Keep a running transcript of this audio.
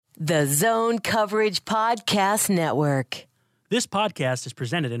The Zone Coverage Podcast Network. This podcast is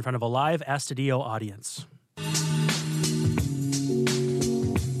presented in front of a live Astadio audience.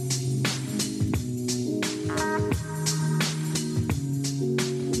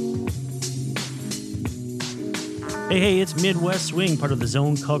 Hey, it's Midwest Swing, part of the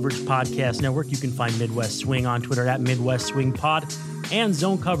Zone Coverage Podcast Network. You can find Midwest Swing on Twitter at Midwest Swing Pod and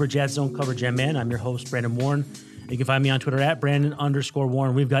Zone Coverage at Zone Coverage MN. I'm your host, Brandon Warren. You can find me on Twitter at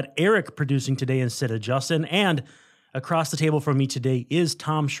Brandon_Warren. We've got Eric producing today instead of Justin. And across the table from me today is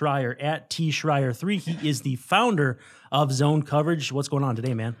Tom Schreier at T-Schreier3. He is the founder of Zone Coverage. What's going on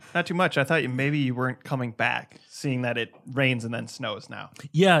today, man? Not too much. I thought maybe you weren't coming back, seeing that it rains and then snows now.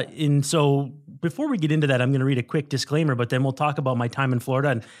 Yeah, and so before we get into that, I'm going to read a quick disclaimer, but then we'll talk about my time in Florida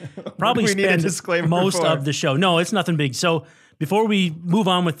and probably spend most of the show. No, it's nothing big. So before we move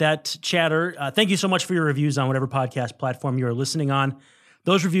on with that chatter, thank you so much for your reviews on whatever podcast platform you are listening on.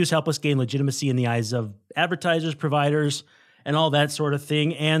 Those reviews help us gain legitimacy in the eyes of advertisers, providers, and all that sort of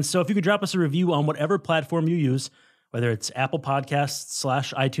thing. And so if you could drop us a review on whatever platform you use, whether it's Apple Podcasts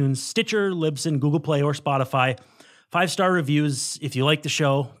 / iTunes, Stitcher, Libsyn, Google Play, or Spotify, 5-star reviews. If you like the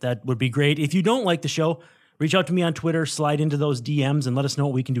show, that would be great. If you don't like the show, reach out to me on Twitter, slide into those DMs, and let us know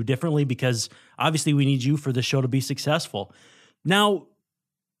what we can do differently, because obviously we need you for the show to be successful. Now,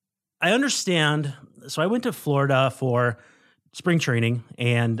 I understand. So I went to Florida for spring training,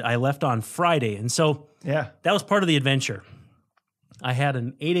 and I left on Friday. And so that was part of the adventure. I had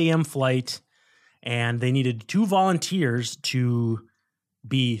an 8 a.m. flight, and they needed 2 volunteers to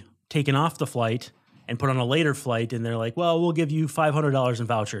be taken off the flight and put on a later flight. And they're like, well, we'll give you $500 in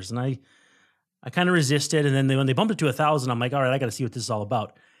vouchers. And I kind of resisted. And then when they bumped it to $1,000, I'm like, all right, I got to see what this is all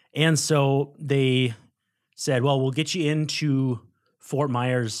about. And so they said, well, we'll get you into Fort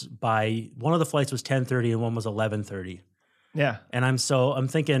Myers by, one of the flights was 10:30 and one was 11:30. Yeah. And I'm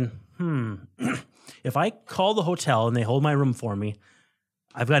thinking, if I call the hotel and they hold my room for me,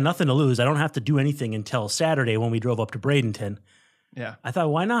 I've got nothing to lose. I don't have to do anything until Saturday when we drove up to Bradenton. Yeah. I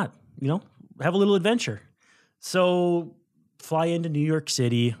thought, why not? Have a little adventure. So fly into New York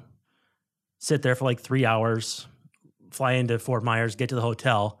City, sit there for like 3 hours, fly into Fort Myers, get to the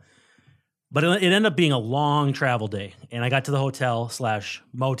hotel. But it ended up being a long travel day. And I got to the hotel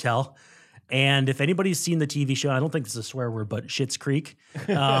 / motel. And if anybody's seen the TV show, I don't think this is a swear word, but Schitt's Creek.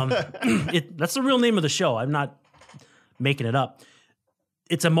 That's the real name of the show. I'm not making it up.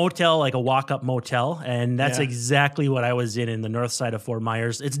 It's a motel, like a walk-up motel. And that's exactly what I was in the north side of Fort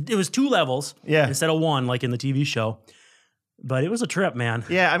Myers. It was 2 levels instead of 1, like in the TV show. But it was a trip, man.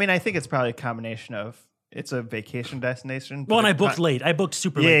 Yeah, I mean, I think it's probably a combination of it's a vacation destination. Well, and I booked late. I booked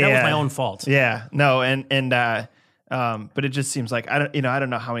super late. That was my own fault. Yeah, no, but it just seems like I don't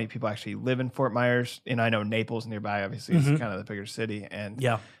know how many people actually live in Fort Myers. I know Naples nearby, obviously, is kind of the bigger city, and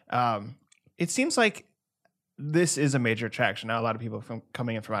it seems like this is a major attraction. Now, a lot of people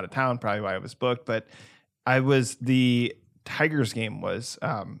coming in from out of town, probably why it was booked. But the Tigers game was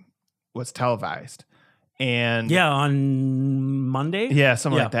televised. And on Monday?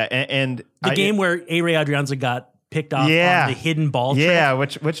 Something like that. And the game where A-Ray Adrianza got picked off on the hidden ball trick. Yeah,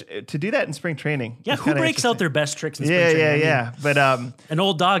 which to do that in spring training. Yeah, who breaks out their best tricks in spring training? Yeah. But an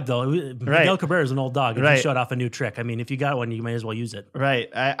old dog, though. Miguel Cabrera is an old dog. And he showed off a new trick. I mean, if you got one, you may as well use it. Right.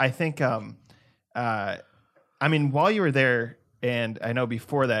 I think, while you were there, and I know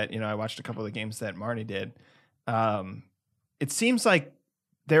before that, I watched a couple of the games that Marnie did. It seems like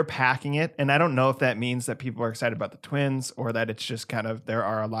they're packing it, and I don't know if that means that people are excited about the Twins or that it's just kind of there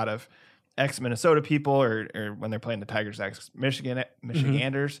are a lot of ex-Minnesota people or when they're playing the Tigers, ex-Michiganders.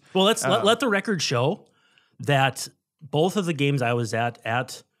 Mm-hmm. Well, let the record show that both of the games I was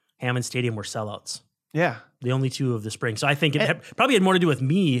at Hammond Stadium were sellouts. Yeah. The only 2 of the spring. So I think it probably had more to do with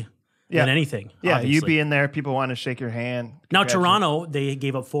me than anything. Yeah, obviously. you be in there, people want to shake your hand. Now, Toronto, they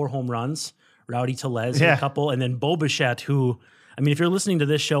gave up 4 home runs. Rowdy Tellez a couple, and then Bo Bichette, who... I mean, if you're listening to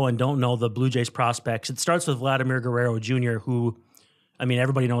this show and don't know the Blue Jays prospects, it starts with Vladimir Guerrero Jr., who,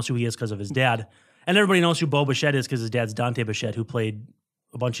 everybody knows who he is because of his dad. And everybody knows who Bo Bichette is because his dad's Dante Bichette, who played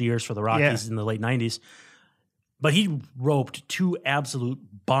a bunch of years for the Rockies in the late 90s. But he roped 2 absolute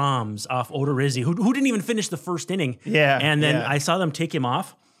bombs off Odorizzi, who didn't even finish the first inning. Yeah. And then I saw them take him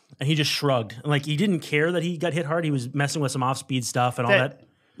off, and he just shrugged. Like, he didn't care that he got hit hard. He was messing with some off-speed stuff and all that.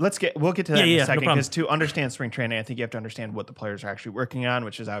 We'll get to that in a second, no because to understand spring training, I think you have to understand what the players are actually working on,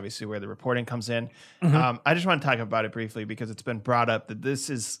 which is obviously where the reporting comes in. Mm-hmm. I just want to talk about it briefly because it's been brought up that this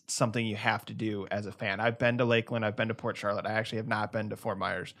is something you have to do as a fan. I've been to Lakeland. I've been to Port Charlotte. I actually have not been to Fort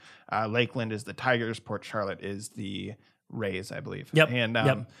Myers. Lakeland is the Tigers. Port Charlotte is the Rays, I believe. Yep. And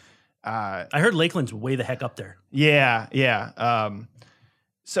I heard Lakeland's way the heck up there. Yeah.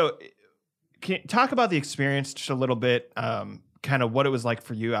 So can you talk about the experience just a little bit, kind of what it was like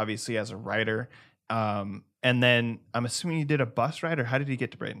for you, obviously, as a writer. And then I'm assuming you did a bus ride, or how did you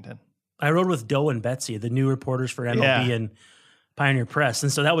get to Bradenton? I rode with Doe and Betsy, the new reporters for MLB and Pioneer Press.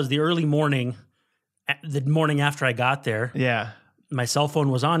 And so that was the early morning, the morning after I got there. Yeah. My cell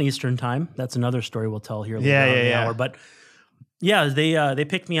phone was on Eastern time. That's another story we'll tell here later on in the hour. But yeah, they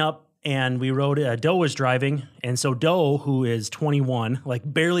picked me up and we rode. Doe was driving. And so Doe, who is 21, like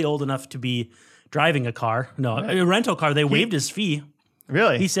barely old enough to be driving a car, a rental car, they waived his fee.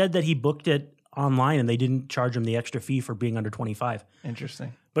 Really? He said that he booked it online and they didn't charge him the extra fee for being under 25.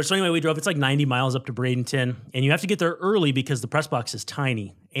 Interesting. But so anyway, we drove. It's like 90 miles up to Bradenton, and you have to get there early because the press box is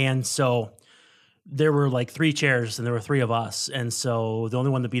tiny. And so there were like 3 chairs, and there were 3 of us. And so the only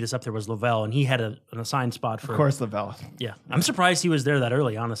one that beat us up there was Lavelle, and he had an assigned spot for. Of course, Lavelle. Yeah, I'm surprised he was there that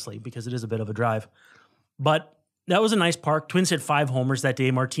early, honestly, because it is a bit of a drive. But that was a nice park. Twins hit 5 homers that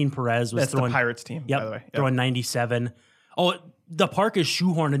day. Martin Perez was throwing. That's the Pirates team, by the way. Yep. Throwing 97. Oh, the park is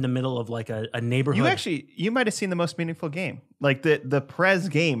shoehorned in the middle of like a neighborhood. You might have seen the most meaningful game. Like the Perez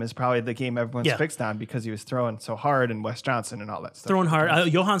game is probably the game everyone's fixed on because he was throwing so hard, and Wes Johnson and all that stuff. Throwing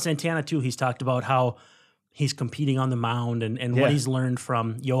hard. Johan Santana too. He's talked about how he's competing on the mound and what he's learned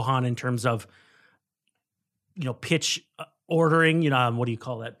from Johan in terms of pitch ordering. What do you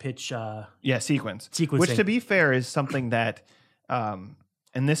call that? Pitch. Sequencing. Which, to be fair, is something that, and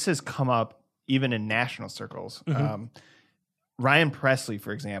this has come up even in national circles. Mm-hmm. Ryan Presley,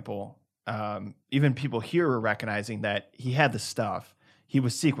 for example, even people here were recognizing that he had the stuff. He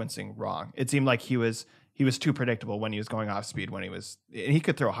was sequencing wrong. It seemed like he was too predictable when he was going off speed. And he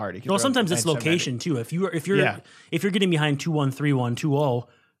could throw hard. Sometimes it's location too. If you're getting behind 2-1, 3-1, 2-0,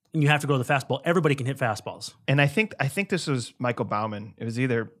 and you have to go to the fastball, everybody can hit fastballs. And I think this was Michael Bauman. It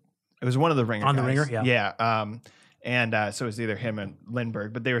was one of the Ringer on guys. The Ringer, yeah. And so it was either him and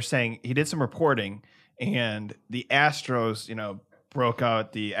Lindbergh. But they were saying he did some reporting. And the Astros, broke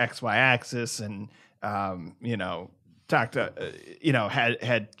out the XY axis and, talked to,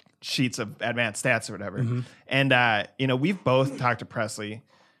 had sheets of advanced stats or whatever. Mm-hmm. And, we've both talked to Presley.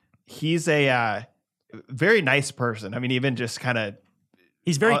 He's a very nice person. I mean, even just kind of.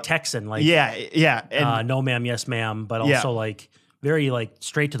 He's very Texan. Like, yeah. And, no, ma'am, yes, ma'am. But also like very like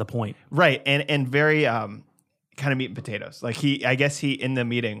straight to the point. Right. And very kind of meat and potatoes. Like I guess he in the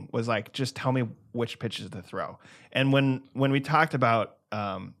meeting was like, just tell me which pitches to throw. And when we talked about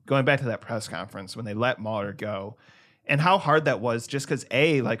going back to that press conference when they let Mahler go, and how hard that was, just because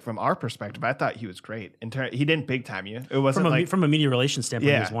like from our perspective, I thought he was great. He didn't big time you. It wasn't from a media relations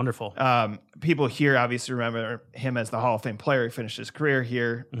standpoint, he was wonderful. People here obviously remember him as the Hall of Fame player. He finished his career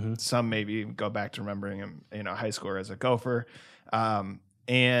here. Mm-hmm. Some maybe go back to remembering him, high school as a Gopher.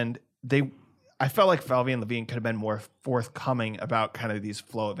 And I felt like Falvey and Levine could have been more forthcoming about kind of these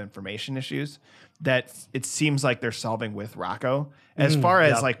flow of information issues that it seems like they're solving with Rocco as far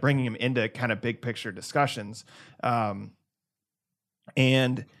as like bringing him into kind of big picture discussions. And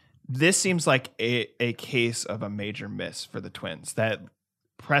this seems like a case of a major miss for the Twins, that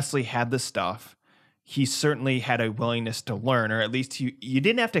Presley had the stuff. He certainly had a willingness to learn, or at least you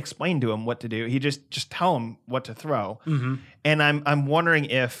didn't have to explain to him what to do. He just tell him what to throw. Mm-hmm. And I'm wondering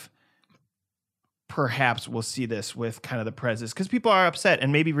if perhaps we'll see this with kind of the Prezes, because people are upset,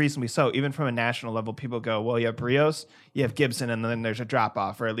 and maybe reasonably so. Even from a national level, people go, well, you have Brios, you have Gibson, and then there's a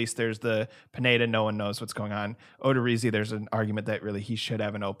drop-off, or at least there's the Pineda, no one knows what's going on. Odorizzi, there's an argument that really he should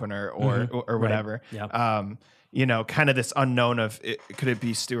have an opener or whatever. Right. Yeah. Kind of this unknown of, could it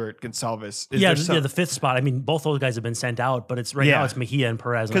be Stewart, Gonsalves? The fifth spot. I mean, both those guys have been sent out, but it's now it's Mejia and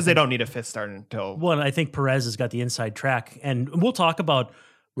Perez. Because they don't need a fifth starter until... Well, I think Perez has got the inside track, and we'll talk about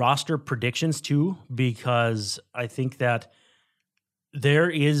roster predictions too, because I think that there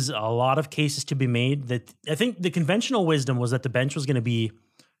is a lot of cases to be made. That I think the conventional wisdom was that the bench was going to be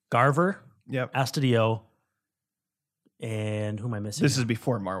Garver, Astudillo, and who am I missing? This is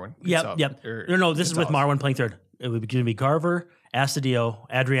before Marwin. Yep. No, this is with Marwin playing third. It would going to be Garver, Astudillo,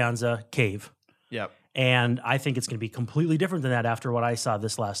 Adrianza, Cave. Yep. And I think it's going to be completely different than that after what I saw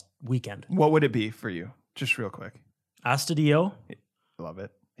this last weekend. What would it be for you? Just real quick. Astudillo. Love it.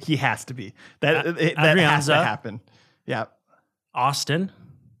 He has to be. That has to happen. Yeah. Austin.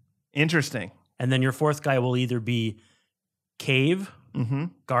 Interesting. And then your fourth guy will either be Cave,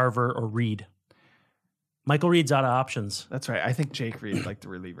 Garver, or Reed. Michael Reed's out of options. That's right. I think Jake Reed, like the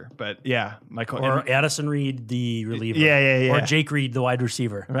reliever. But yeah, Michael. Or Addison Reed, the reliever. Yeah. Or Jake Reed, the wide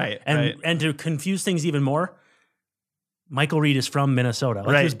receiver. Right. And to confuse things even more, Michael Reed is from Minnesota.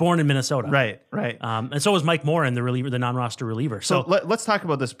 He was born in Minnesota. Right. And so was Mike Morin, the reliever, the non-roster reliever. So let's talk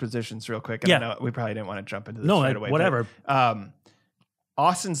about those positions real quick. I know we probably didn't want to jump into this right away. Whatever. But,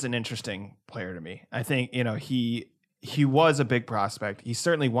 Austin's an interesting player to me. I think, he was a big prospect. He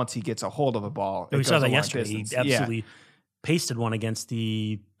certainly, once he gets a hold of a ball, we saw that yesterday. Distance. He absolutely pasted one against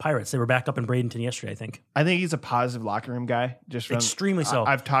the Pirates. They were back up in Bradenton yesterday, I think. I think he's a positive locker room guy. Extremely so.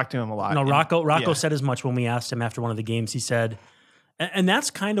 I've talked to him a lot. No, Rocco said as much when we asked him after one of the games. He said, and that's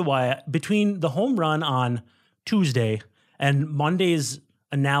kind of why between the home run on Tuesday and Monday's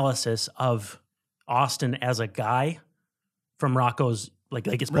analysis of Austin as a guy from Rocco's like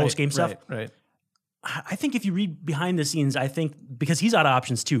his post game stuff. Right. I think if you read behind the scenes, I think because he's out of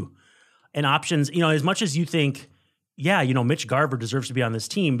options too. And options, as much as you think, Mitch Garver deserves to be on this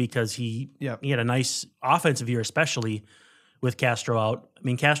team because he had a nice offensive year, especially with Castro out. I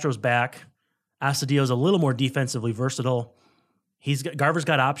mean, Castro's back. Astudillo's a little more defensively versatile. Garver's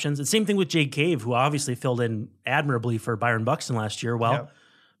got options. And same thing with Jake Cave, who obviously filled in admirably for Byron Buxton last year. Well,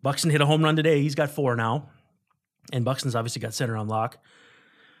 Buxton hit a home run today. He's got 4 now. And Buxton's obviously got center on lock.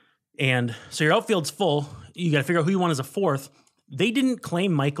 And so your outfield's full. You got to figure out who you want as a fourth. They didn't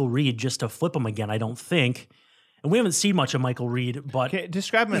claim Michael Reed just to flip him again, I don't think. And we haven't seen much of Michael Reed, but... Okay,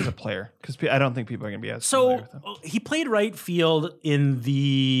 describe him as a player, because I don't think people are going to be as familiar with him. So he played right field in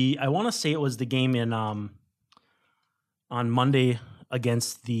I want to say it was the game in on Monday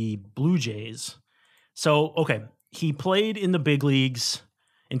against the Blue Jays. So, okay, he played in the big leagues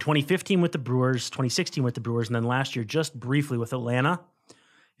in 2015 with the Brewers, 2016 with the Brewers, and then last year just briefly with Atlanta.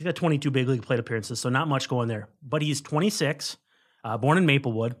 He's got 22 big league plate appearances, so not much going there. But he's 26, born in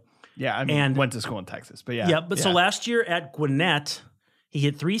Maplewood. Yeah, I mean, went to school in Texas, but so last year at Gwinnett, he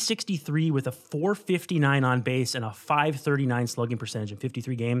hit .363 with a .459 on base and a .539 slugging percentage in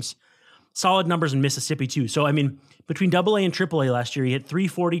 53 games. Solid numbers in Mississippi too. So, I mean, between AA and AAA last year, he hit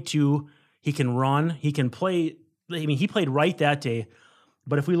 .342. He can run. He can play. I mean, he played right that day.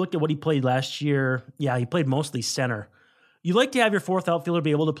 But if we looked at what he played last year, he played mostly center. You like to have your fourth outfielder be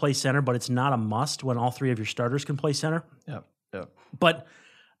able to play center, but it's not a must when all 3 of your starters can play center. Yep. But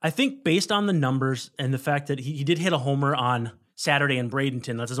I think based on the numbers and the fact that he did hit a homer on Saturday in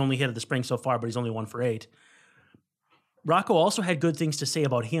Bradenton, that's his only hit of the spring so far, but he's only 1 for 8. Rocco also had good things to say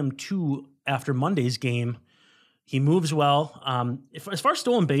about him too after Monday's game. He moves well. As far as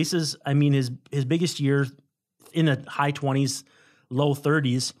stolen bases, I mean, his biggest year in the high 20s, low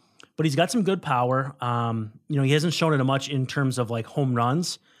 30s, but he's got some good power. He hasn't shown it much in terms of like home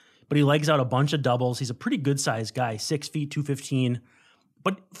runs, but he legs out a bunch of doubles. He's a pretty good sized guy, 6 feet, 215.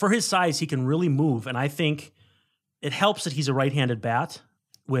 But for his size, he can really move. And I think it helps that he's a right-handed bat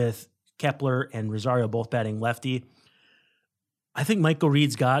with Kepler and Rosario both batting lefty. I think Michael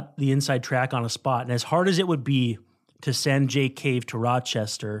Reed's got the inside track on a spot. And as hard as it would be to send Jake Cave to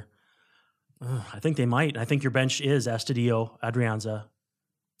Rochester, I think they might. I think your bench is Astudillo, Adrianza.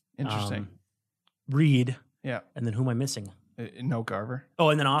 Interesting. Reed. Yeah. And then who am I missing? No Garver. Oh,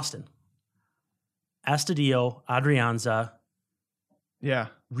 and then Austin. Astudillo, Adrianza. Yeah.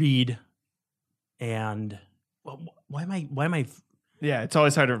 Reed. And why am I? Yeah, it's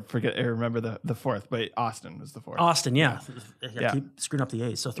always hard to remember the fourth, but Austin was the fourth. Austin, yeah. I keep screwing up the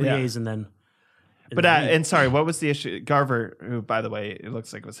A's. So 3 A's and then. And sorry, what was the issue? Garver, who, by the way, it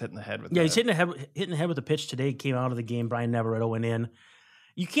looks like was hitting the head with. Yeah, he's hitting the head with a pitch today. Came out of the game. Brian Navarretto went in.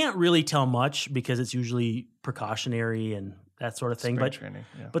 You can't really tell much because it's usually precautionary and that sort of thing. Spring training,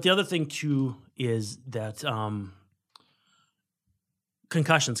 but the other thing too is that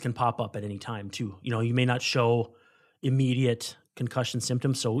concussions can pop up at any time too. You may not show immediate concussion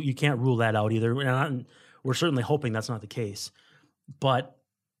symptoms, so you can't rule that out either. And we're certainly hoping that's not the case. But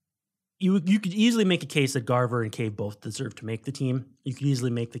you could easily make a case that Garver and Cave both deserve to make the team. You could easily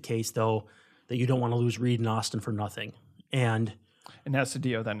make the case, though, that you don't want to lose Reed and Austin for nothing. And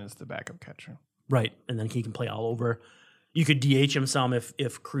Astudillo then is the backup catcher. Right, and then he can play all over. You could DH him some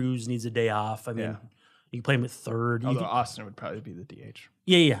if Cruz needs a day off. I mean, you can play him at third. Although Austin would probably be the DH.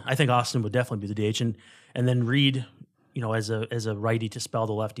 Yeah. I think Austin would definitely be the DH. And then Reed, as a righty to spell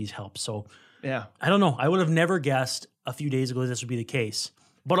the lefties helps. So yeah. I don't know. I would have never guessed a few days ago this would be the case.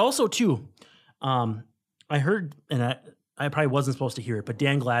 But also, too, I heard, and I probably wasn't supposed to hear it, but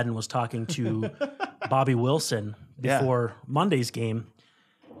Dan Gladden was talking to Bobby Wilson before Monday's game.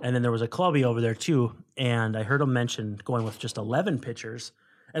 And then there was a clubby over there, too. And I heard him mention going with just 11 pitchers.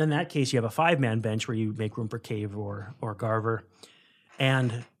 And in that case, you have a 5-man bench where you make room for Cave or Garver.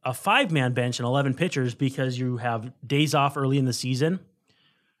 And a 5-man bench and 11 pitchers because you have days off early in the season.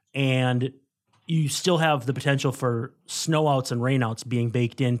 And you still have the potential for snowouts and rainouts being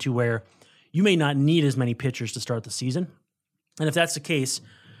baked into where you may not need as many pitchers to start the season. And if that's the case,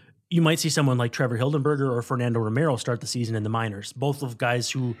 you might see someone like Trevor Hildenberger or Fernando Romero start the season in the minors. Both of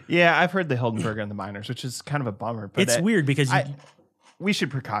guys who... Yeah, I've heard the Hildenberger in the minors, which is kind of a bummer. But it's weird because... we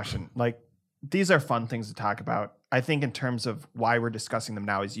should precaution. Like, these are fun things to talk about. I think in terms of why we're discussing them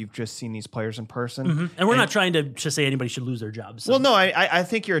now is you've just seen these players in person. Mm-hmm. And we're not trying to say anybody should lose their jobs. So. Well, no, I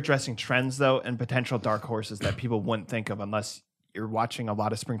think you're addressing trends, though, and potential dark horses that people wouldn't think of unless you're watching a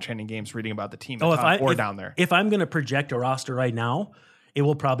lot of spring training games, reading about the team down there. If I'm going to project a roster right now, it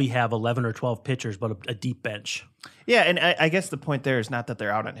will probably have 11 or 12 pitchers, but a deep bench. Yeah, and I guess the point there is not that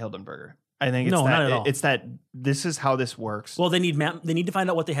they're out on Hildenberger. I think it's not at all. It's that this is how this works. Well, they need to find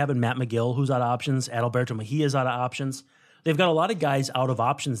out what they have in Matt McGill, who's out of options. Adalberto Mejia is out of options. They've got a lot of guys out of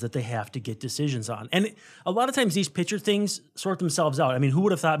options that they have to get decisions on. And a lot of times these pitcher things sort themselves out. I mean, who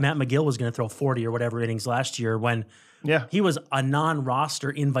would have thought Matt McGill was going to throw 40 or whatever innings last year when he was a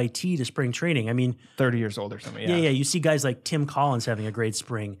non-roster invitee to spring training? I mean, 30 years old or something. Yeah. You see guys like Tim Collins having a great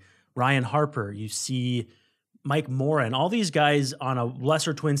spring, Ryan Harper. You see Mike Morin. All these guys on a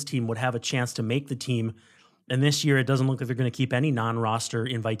lesser Twins team would have a chance to make the team. And this year, it doesn't look like they're going to keep any non-roster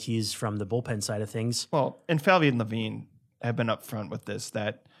invitees from the bullpen side of things. Well, and Falvey and Levine have been upfront with this,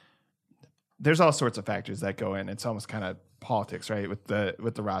 that there's all sorts of factors that go in. It's almost kind of politics, right, with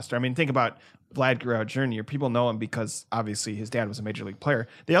the roster. I mean, think about Vlad Guerrero Jr. People know him because obviously his dad was a major league player.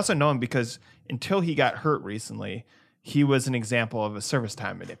 They also know him because until he got hurt recently, he was an example of a service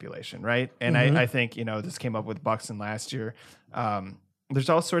time manipulation, right? And I think, this came up with Buxton last year. There's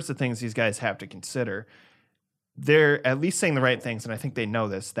all sorts of things these guys have to consider. They're at least saying the right things, and I think they know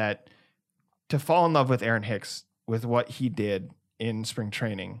this, that to fall in love with Aaron Hicks, with what he did in spring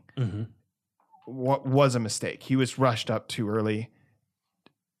training, what was a mistake. He was rushed up too early.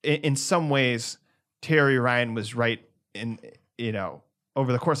 In some ways, Terry Ryan was right in,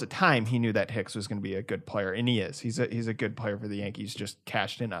 over the course of time, he knew that Hicks was going to be a good player, and he is. He's a good player for the Yankees. Just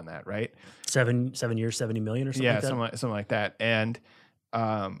cashed in on that, right? 7 years, $70 million or something. Yeah, like that? something like that. And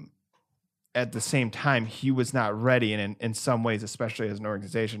at the same time, he was not ready, and in some ways, especially as an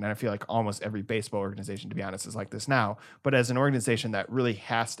organization, and I feel like almost every baseball organization, to be honest, is like this now. But as an organization that really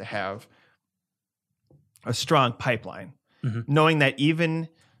has to have a strong pipeline, knowing that even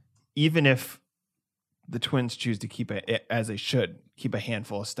if the Twins choose to keep it, as they should, keep a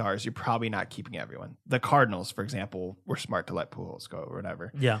handful of stars, you're probably not keeping everyone. The Cardinals, for example, were smart to let Pujols go or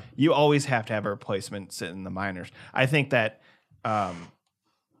whatever. Yeah. You always have to have a replacement sit in the minors. I think that,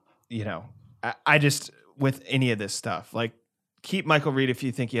 I just, with any of this stuff, like, keep Michael Reed if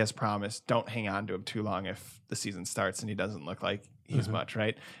you think he has promise. Don't hang on to him too long if the season starts and he doesn't look like he's much,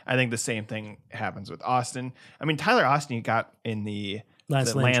 right? I think the same thing happens with Austin. I mean, Tyler Austin, you got in the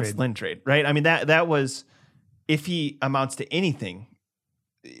Lance Lynn trade, right? I mean, that was, if he amounts to anything,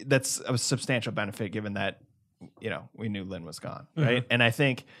 that's a substantial benefit given that, we knew Lynn was gone, right? And I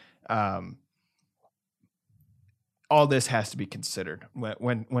think all this has to be considered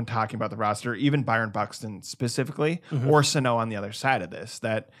when talking about the roster, even Byron Buxton specifically, or Sano on the other side of this,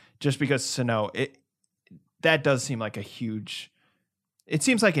 that just because Sano, that does seem like it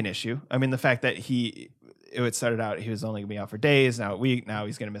seems like an issue. I mean, the fact that it started out, he was only going to be out for days, now a week, now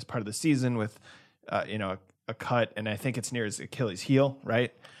he's going to miss part of the season with, a cut, and I think it's near his Achilles heel,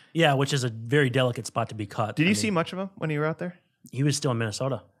 right? Yeah, which is a very delicate spot to be cut. Did you see much of him when you were out there? He was still in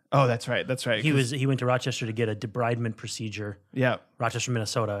Minnesota. Oh, that's right. He went to Rochester to get a debridement procedure. Yeah. Rochester,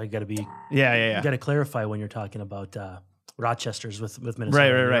 Minnesota. You got to be. Yeah. You got to clarify when you're talking about Rochester's with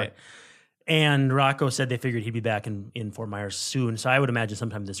Minnesota. Right. And Rocco said they figured he'd be back in Fort Myers soon. So I would imagine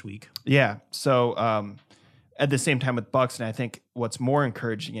sometime this week. Yeah. So at the same time with Buxton, I think what's more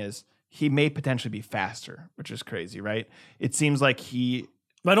encouraging is he may potentially be faster, which is crazy, right? It seems like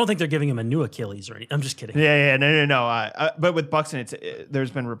But I don't think they're giving him a new Achilles or anything. I'm just kidding. Yeah, no. But with Buxton,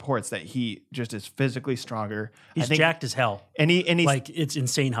 there's been reports that he just is physically stronger. He's jacked as hell, and he's like, it's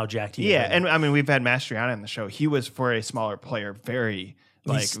insane how jacked he is. Yeah, and I mean, we've had Mastriani on the show. He was, for a smaller player, very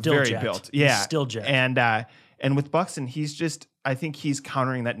jacked. built. Yeah, he's still jacked. And with Buxton, I think he's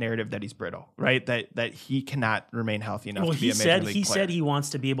countering that narrative that he's brittle, right? That he cannot remain healthy enough to be a major league player. He said he wants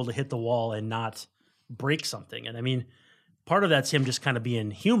to be able to hit the wall and not break something, and I mean, part of that's him just kind of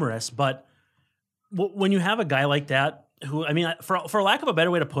being humorous, but when you have a guy like that, who, I mean, for lack of a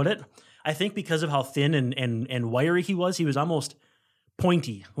better way to put it, I think because of how thin and wiry he was almost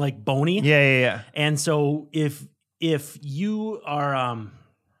pointy, like bony. Yeah. And so if you are,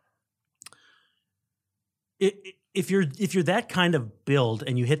 if you're that kind of build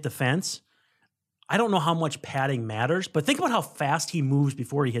and you hit the fence, I don't know how much padding matters, but think about how fast he moves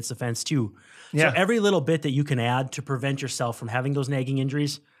before he hits the fence too. Yeah. So every little bit that you can add to prevent yourself from having those nagging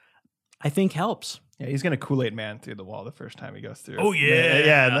injuries, I think helps. Yeah, he's going to Kool-Aid man through the wall the first time he goes through. Oh,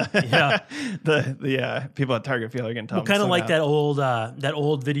 yeah. The people at Target Field are going to tell him. Kind of like that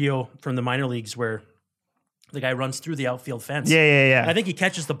old video from the minor leagues where The guy runs through the outfield fence. Yeah. I think he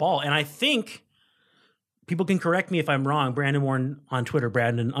catches the ball. And I think, people can correct me if I'm wrong, Brandon Warren on Twitter,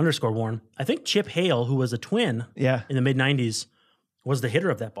 Brandon_Warren. I think Chip Hale, who was a Twin in the mid-'90s, was the hitter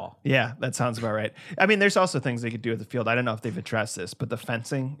of that ball. Yeah, that sounds about right. I mean, there's also things they could do at the field. I don't know if they've addressed this, but the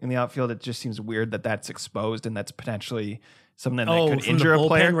fencing in the outfield, it just seems weird that that's exposed and that's potentially something that could injure a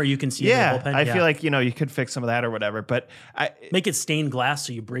player. Where you can see the bullpen. I feel like, you could fix some of that or whatever, but make it stained glass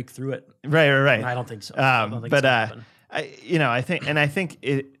so you break through it. Right. I don't think so. I think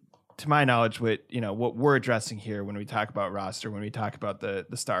it, to my knowledge, what we're addressing here when we talk about roster, when we talk about the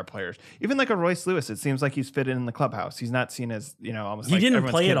star players, even like a Royce Lewis, it seems like he's fitted in the clubhouse. He's not seen as, almost he like didn't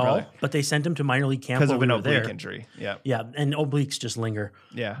play at all, but they sent him to minor league camp because of an oblique injury. Yeah, and obliques just linger.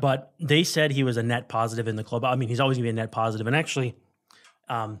 Yeah. But they said he was a net positive in the club. I mean, he's always going to be a net positive. And actually,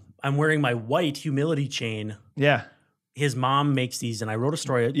 I'm wearing my white humility chain. Yeah. His mom makes these, and I wrote a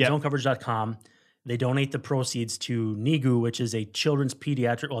story at zonecoverage.com. They donate the proceeds to NIGU, which is a it's a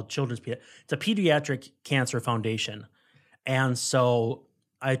pediatric cancer foundation. And so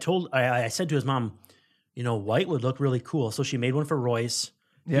I said to his mom, white would look really cool. So she made one for Royce.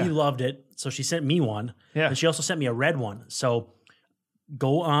 Yeah. He loved it. So she sent me one. Yeah. And she also sent me a red one. So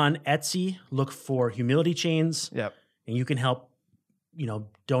go on Etsy, look for humility chains. Yep. And you can help,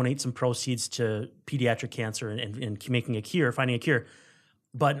 donate some proceeds to pediatric cancer and making a cure, finding a cure.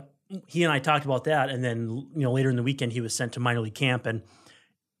 But he and I talked about that, and then later in the weekend he was sent to minor league camp, and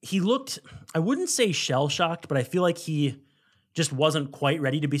he looked, I wouldn't say shell shocked, but I feel like he just wasn't quite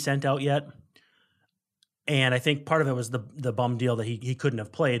ready to be sent out yet. And I think part of it was the bum deal that he couldn't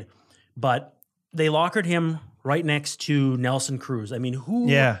have played, but they lockered him right next to Nelson Cruz. I mean, who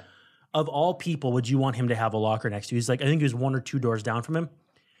of all people would you want him to have a locker next to? He's like, I think he was 1 or 2 doors down from him.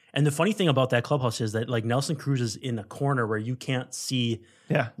 And the funny thing about that clubhouse is that like Nelson Cruz is in a corner where you can't see.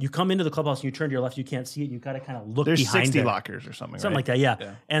 Yeah. You come into the clubhouse and you turn to your left, you can't see it. You got to kind of look behind. There's 60 there. lockers or something like that.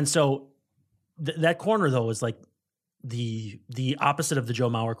 Yeah. And so that corner though is like the opposite of the Joe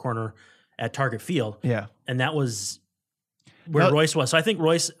Mauer corner at Target Field. Yeah. And that was where Royce was. So I think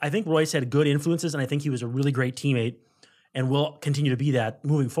Royce had good influences, and I think he was a really great teammate and will continue to be that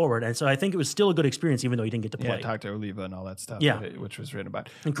moving forward. And so I think it was still a good experience, even though he didn't get to play. Yeah, talk to Oliva and all that stuff, which was written about.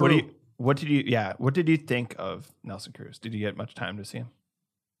 And what did you think of Nelson Cruz? Did you get much time to see him?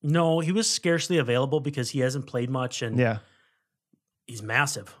 No, he was scarcely available because he hasn't played much, and he's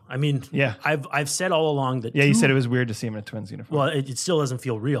massive. I mean, I've said all along that. Yeah, you said it was weird to see him in a Twins uniform. Well, it still doesn't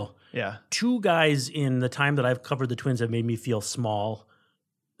feel real. Yeah, 2 guys in the time that I've covered the Twins have made me feel small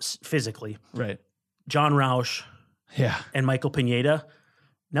physically. Right, John Roush. Yeah. And Michael Pineda.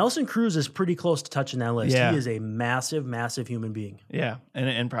 Nelson Cruz is pretty close to touching that list. Yeah. He is a massive, massive human being. Yeah.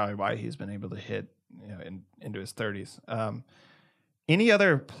 And probably why he's been able to hit into his 30s. Any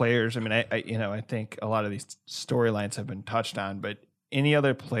other players? I mean, I think a lot of these storylines have been touched on, but any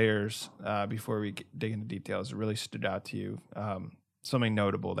other players before we dig into details that really stood out to you? Something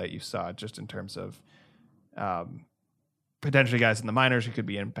notable that you saw just in terms of potentially guys in the minors who could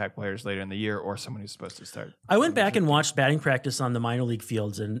be impact players later in the year, or someone who's supposed to start. I went back and watched batting practice on the minor league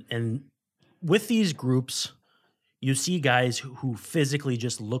fields, and with these groups, you see guys who physically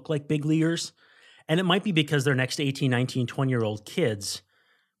just look like big leaguers, and it might be because they're next to 18, 19, 20-year-old kids,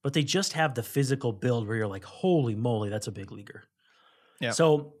 but they just have the physical build where you're like, holy moly, that's a big leaguer. Yeah.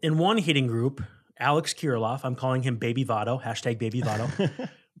 So in one hitting group, Alex Kirilloff, I'm calling him Baby Votto, #Baby Votto,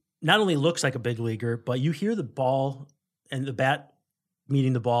 not only looks like a big leaguer, but you hear the ball and the bat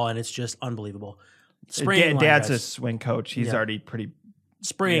meeting the ball, and it's just unbelievable. Dad's a swing coach. He's already pretty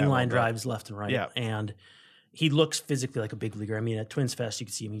spraying line drives left and right. Yeah. And he looks physically like a big leaguer. I mean, at Twins Fest, you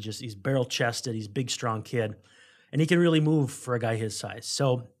can see him. He's barrel chested. He's a big, strong kid, and he can really move for a guy his size.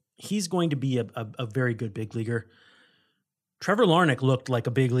 So he's going to be a very good big leaguer. Trevor Larnach looked like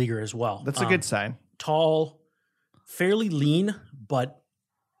a big leaguer as well. That's a good sign. Tall, fairly lean, but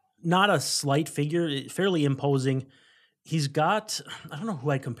not a slight figure, fairly imposing. He's got, I don't know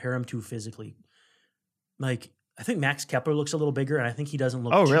who I'd compare him to physically. Like, I think Max Kepler looks a little bigger, and I think he doesn't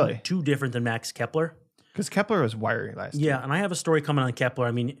look too different than Max Kepler. Because Kepler was wiry last year. Yeah, and I have a story coming on Kepler.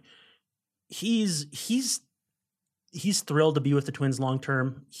 I mean, he's thrilled to be with the Twins long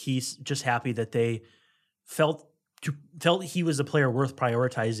term. He's just happy that they felt he was a player worth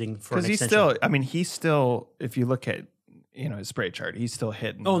prioritizing for an extension. He's still, if you look at his spray chart, he's still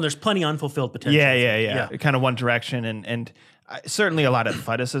hitting. Oh, and there's plenty unfulfilled potential. Yeah. Kind of one direction, and certainly a lot of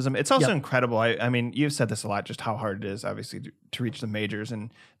athleticism. It's also incredible. I mean, you've said this a lot, just how hard it is, obviously, to reach the majors.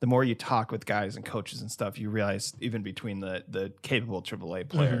 And the more you talk with guys and coaches and stuff, you realize even between the capable AAA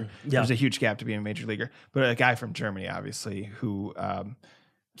player, there's a huge gap to being a major leaguer. But a guy from Germany, obviously, who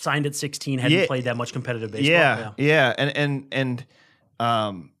signed at 16, hadn't played that much competitive baseball. Yeah. And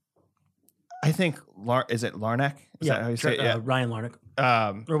I think is it Larnach? Is that how you say it? Ryan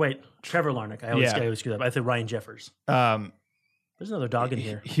Larnach. Or wait, Trevor Larnach. I always screw that up. I think Ryan Jeffers. There's another dog in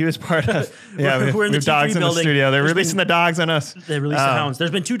here. He was part of. Yeah, we're in the dogs in the studio. They're releasing the dogs on us. They released the hounds. There's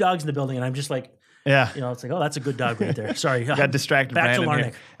been 2 dogs in the building, and I'm just like, it's like, oh, that's a good dog right there. Sorry, got distracted. Back to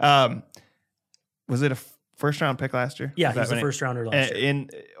Larnach. Was it a first round pick last year? Yeah, he's the first rounder last year in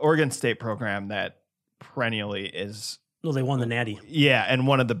Oregon State program that perennially is. Well, they won the Natty. Yeah, and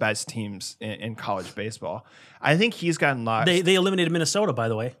one of the best teams in college baseball. I think he's gotten lost. They eliminated Minnesota, by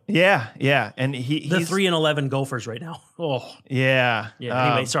the way. Yeah, and he's the 3-11 Gophers right now. Oh, yeah.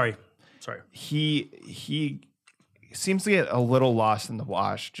 Anyway, sorry. He seems to get a little lost in the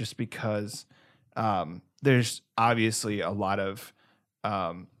wash just because there's obviously a lot of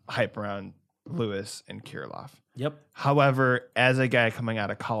hype around Lewis and Kirilloff. Yep. However, as a guy coming out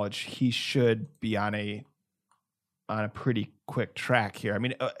of college, he should be on a pretty quick track here. I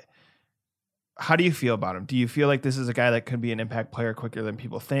mean, how do you feel about him? Do you feel like this is a guy that could be an impact player quicker than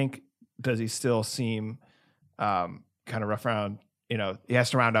people think? Does he still seem kind of rough around? He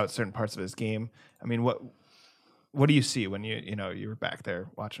has to round out certain parts of his game. I mean, what do you see when you were back there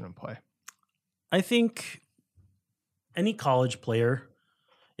watching him play? I think any college player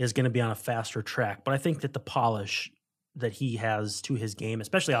is going to be on a faster track, but I think that the polish that he has to his game,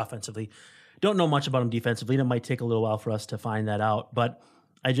 especially offensively, don't know much about him defensively, and it might take a little while for us to find that out. But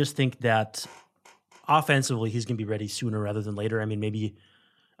I just think that offensively, he's going to be ready sooner rather than later. I mean, maybe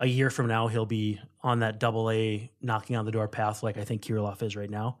a year from now, he'll be on that AA knocking on the door path like I think Kirilloff is right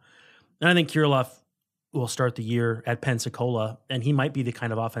now. And I think Kirilloff will start the year at Pensacola, and he might be the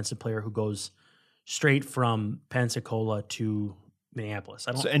kind of offensive player who goes straight from Pensacola to Minneapolis.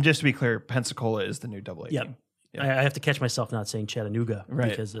 And just to be clear, Pensacola is the new AA team. I have to catch myself not saying Chattanooga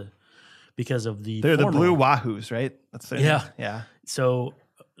because of the they're the Blue Wahoos, right? That's their name. So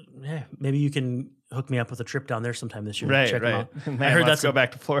maybe you can hook me up with a trip down there sometime this year. Right. Man, I heard let's go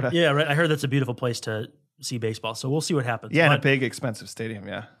back to Florida. Yeah, right. I heard that's a beautiful place to see baseball. So we'll see what happens. Yeah, and a big, expensive stadium.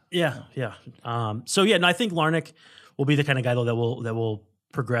 Yeah. And I think Larnach will be the kind of guy though that will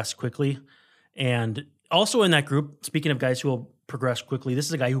progress quickly. And also in that group, speaking of guys who will progress quickly, this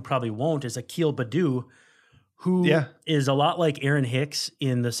is a guy who probably won't, is Akil Baddoo, who is a lot like Aaron Hicks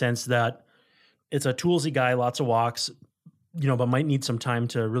in the sense that it's a toolsy guy, lots of walks, but might need some time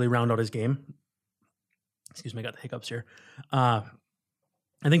to really round out his game. Excuse me, I got the hiccups here. I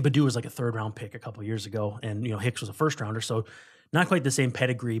think Baddoo was like a 3rd round pick a couple years ago, and Hicks was a 1st rounder, so not quite the same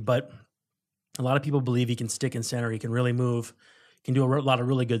pedigree, but a lot of people believe he can stick in center, he can really move, can do a lot of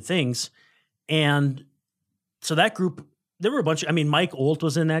really good things. And so that group, there were a bunch of, Mike Olt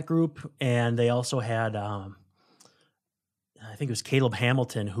was in that group, and they also had, I think it was Caleb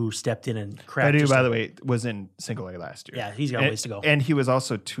Hamilton who stepped in and cracked. Baddoo, by the way, was in single A last year. Yeah, he's got a ways to go. And he was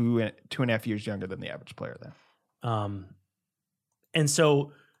also 2.5 years younger than the average player then. And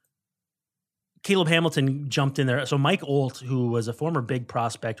so Caleb Hamilton jumped in there. So Mike Olt, who was a former big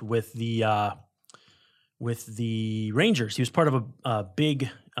prospect with the Rangers, he was part of a big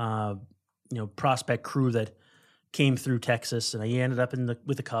prospect crew that came through Texas, and he ended up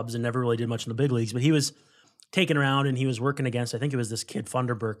with the Cubs and never really did much in the big leagues. But he was taken around, and he was working against, I think it was this kid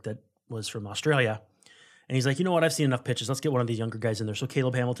Funderburk that was from Australia. And he's like, you know what? I've seen enough pitches. Let's get one of these younger guys in there. So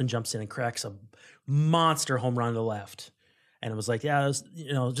Caleb Hamilton jumps in and cracks a monster home run to the left. And it was like, it was,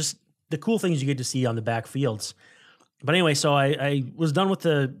 just the cool things you get to see on the backfields. But anyway, so I was done with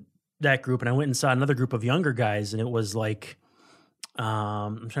that group, and I went and saw another group of younger guys, and it was like,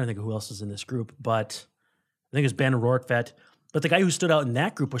 I'm trying to think of who else is in this group, but I think it was Ben Rortvedt. But the guy who stood out in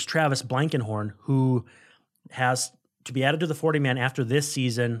that group was Travis Blankenhorn, who has to be added to the 40-man after this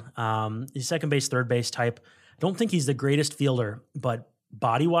season. He's second base, third base type. I don't think he's the greatest fielder, but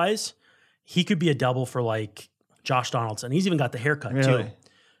body-wise, he could be a double for like Josh Donaldson. He's even got the haircut too.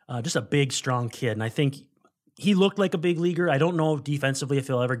 Just a big, strong kid. And I think he looked like a big leaguer. I don't know defensively if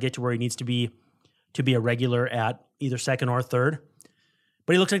he'll ever get to where he needs to be a regular at either second or third.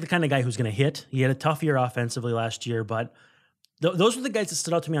 But he looks like the kind of guy who's going to hit. He had a tough year offensively last year, but those were the guys that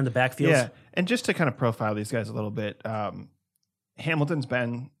stood out to me on the backfield. Yeah, and just to kind of profile these guys a little bit, Hamilton's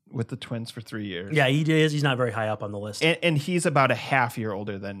been with the Twins for 3 years. Yeah, he is. He's not very high up on the list. And he's about a half year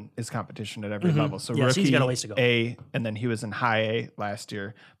older than his competition at every level. So rookie, he's got a ways to go. A, and then he was in high A last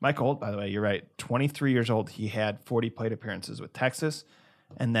year. Mike Olt, by the way, you're right, 23 years old. He had 40 plate appearances with Texas.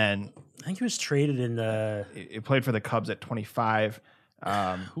 And then I think he was traded in he played for the Cubs at 25.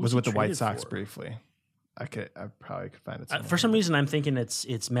 Was with the White Sox briefly. I probably could find it. For some reason, I'm thinking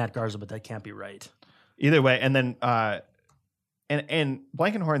it's Matt Garza, but that can't be right. Either way, and then And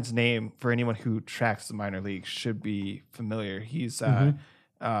Blankenhorn's name, for anyone who tracks the minor leagues, should be familiar. He's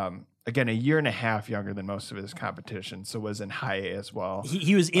again, a year and a half younger than most of his competition, so was in high A as well.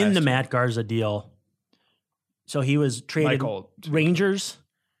 He was in the Matt Garza deal. So he was traded Rangers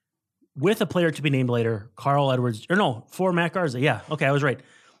with a player to be named later, Carl Edwards, for Matt Garza. Yeah, okay, I was right.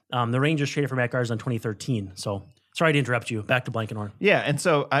 The Rangers traded for Matt Garza in 2013. So sorry to interrupt you. Back to Blankenhorn. Yeah, and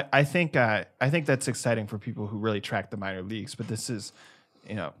so I think that's exciting for people who really track the minor leagues. But this is,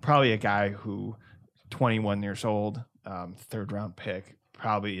 probably a guy who, 21 years old, third round pick,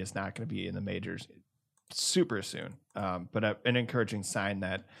 probably is not going to be in the majors super soon. But an encouraging sign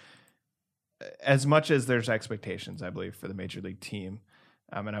that, as much as there's expectations, I believe, for the major league team,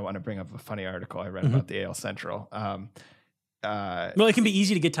 and I want to bring up a funny article I read about the AL Central. Well, it can be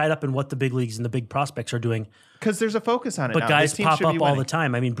easy to get tied up in what the big leagues and the big prospects are doing because there's a focus on it. But guys pop up all the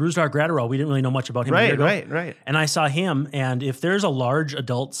time. I mean, Brusdar Graterol, we didn't really know much about him. Right. And I saw him, and if there's a large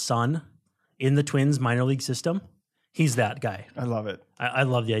adult son in the Twins minor league system, he's that guy. I love it. I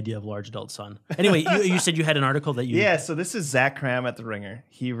love the idea of large adult son. Anyway, you said you had an article that you... Yeah, so this is Zach Cram at The Ringer.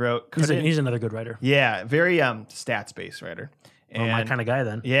 He wrote... He's another good writer. Yeah, very stats-based writer. And, my kind of guy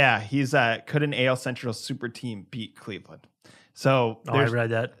then. Yeah, he's... could an AL Central super team beat Cleveland? So I read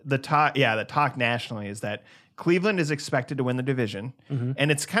that. The talk nationally is that Cleveland is expected to win the division. Mm-hmm.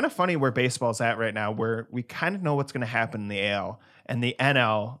 And it's kind of funny where baseball's at right now, where we kind of know what's going to happen in the AL. And the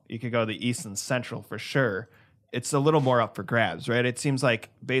NL, you could go the East and Central for sure. It's a little more up for grabs, right? It seems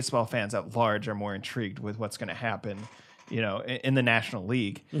like baseball fans at large are more intrigued with what's going to happen, in the National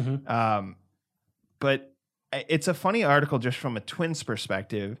League. Mm-hmm. But it's a funny article just from a Twins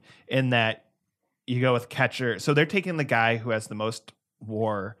perspective in that you go with catcher. So they're taking the guy who has the most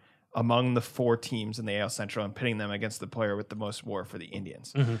WAR among the 4 teams in the AL Central and pitting them against the player with the most WAR for the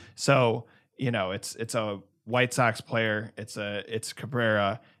Indians. Mm-hmm. So, it's a White Sox player. It's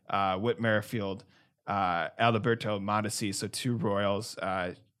Cabrera, Whit Merrifield, Alberto Mondesi, so 2 Royals,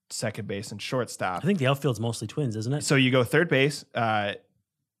 second base and shortstop. I think the outfield's mostly Twins, isn't it? So you go third base,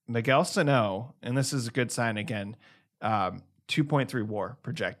 Miguel Sano, and this is a good sign again, 2.3 WAR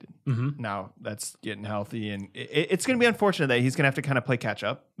projected. Mm-hmm. Now that's getting healthy, and it's going to be unfortunate that he's going to have to kind of play catch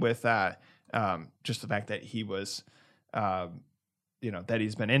up with just the fact that he was, that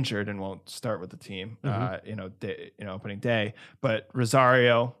he's been injured and won't start with the team, opening day. But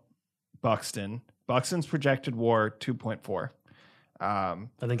Rosario, Buxton's projected WAR 2.4. I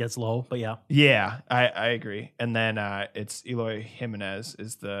think that's low, but yeah. Yeah, I agree. And then it's Eloy Jimenez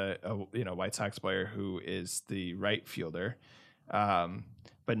is the White Sox player who is the right fielder.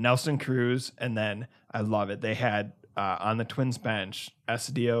 But Nelson Cruz, and then I love it. They had on the Twins bench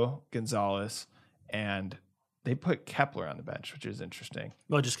Estadio, Gonzalez, and they put Kepler on the bench, which is interesting.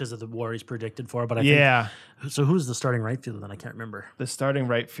 Well, just because of the WAR he's predicted for, but I think... So who's the starting right fielder then? I can't remember. The starting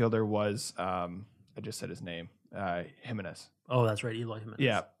right fielder was, I just said his name, Jimenez. Oh, that's right, Eloy Jimenez.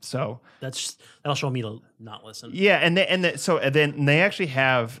 Yeah, so that'll show me to not listen. Yeah, and then they actually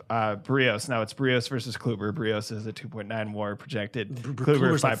have Brios. Now it's Brios versus Kluber. Brios is a 2.9 WAR projected.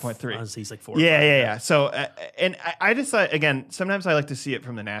 Kluber 5.3. Honestly, he's like 4. Yeah. So and I just thought, again, sometimes I like to see it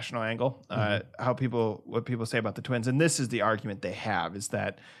from the national angle, what people say about the Twins, and this is the argument they have is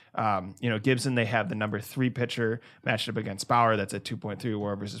that. Gibson, they have the number 3 pitcher matched up against Bauer. That's a 2.3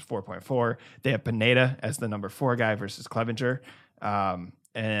 WAR versus 4.4. They have Pineda as the number 4 guy versus Clevenger. I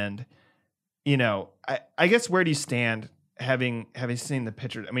guess where do you stand having seen the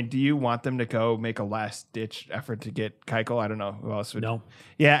pitcher? I mean, do you want them to go make a last ditch effort to get Keuchel? I don't know who else would. No.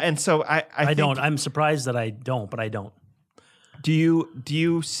 Yeah. And so I don't. I'm surprised that I don't, but I don't. Do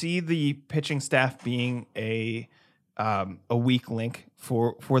you see the pitching staff being a weak link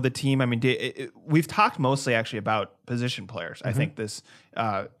for the team? I mean, we've talked mostly actually about position players. Mm-hmm. I think this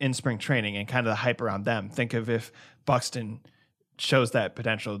in spring training and kind of the hype around them. Think of if Buxton shows that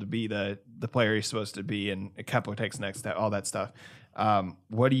potential to be the player he's supposed to be, and Kepler takes next step, all that stuff.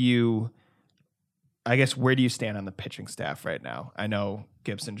 Where do you stand on the pitching staff right now? I know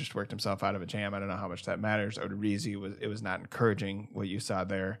Gibson just worked himself out of a jam. I don't know how much that matters. Odorizzi it was not encouraging what you saw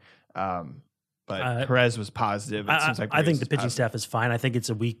there. But Perez was positive. I think the pitching staff is fine. I think it's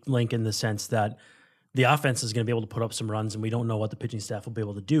a weak link in the sense that the offense is going to be able to put up some runs, and we don't know what the pitching staff will be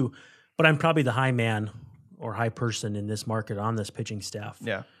able to do. But I'm probably the high man or high person in this market on this pitching staff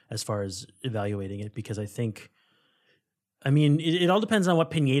as far as evaluating it, because I think, it all depends on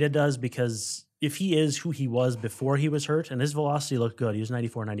what Pineda does, because if he is who he was before he was hurt, and his velocity looked good, he was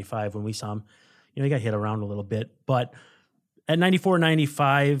 94, 95 when we saw him, he got hit around a little bit, but at 94,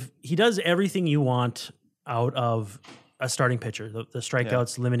 95, he does everything you want out of a starting pitcher. The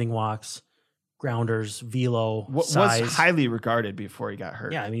strikeouts, limiting walks, grounders, velo, size. Was highly regarded before he got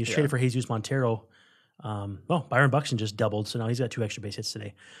hurt. Yeah, I mean, he was traded for Jesus Montero. Byron Buxton just doubled, so now he's got 2 extra base hits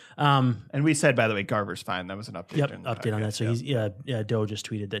today. And we said, by the way, Garver's fine. That was an update. Yep, update on that. So he's Doe just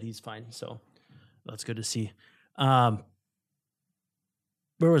tweeted that he's fine. So that's good to see. Where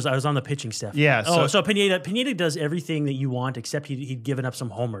was I? Was on the pitching staff. Yeah. So Pineda does everything that you want, except he'd given up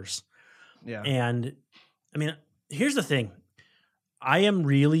some homers. Yeah. And I mean, here's the thing. I am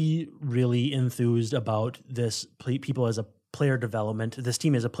really, really enthused about this people as a player development. This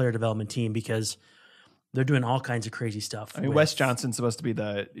team is a player development team because they're doing all kinds of crazy stuff. I mean, Wes Johnson's supposed to be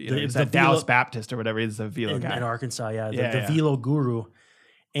the Dallas Baptist or whatever. He's the velo guy in Arkansas. The velo guru,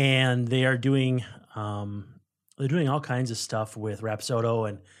 and they are doing they're doing all kinds of stuff with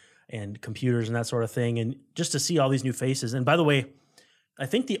Rapsodo and computers and that sort of thing, and just to see all these new faces. And by the way, I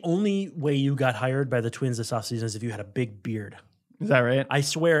think the only way you got hired by the Twins this offseason is if you had a big beard. Is that right? I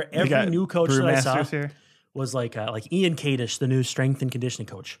swear, every new coach that I saw here was like Ian Kadish, the new strength and conditioning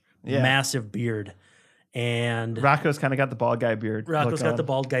coach. Yeah. Massive beard. And Rocco's kind of got the bald guy beard. The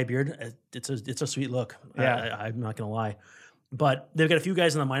bald guy beard. It's a sweet look. Yeah. I'm not going to lie. But they've got a few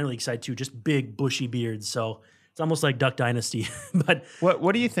guys on the minor league side too, just big bushy beards. So it's almost like Duck Dynasty. But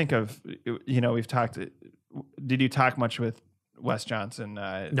what do you think of, we've talked, did you talk much with Wes Johnson?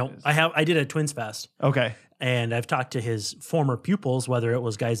 No, I did a Twins Fest. Okay. And I've talked to his former pupils, whether it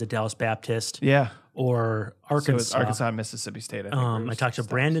was guys at Dallas Baptist or Arkansas. So it's Arkansas and Mississippi State. I talked to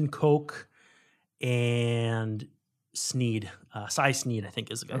Brandon Koch and Sneed. Cy Sneed, I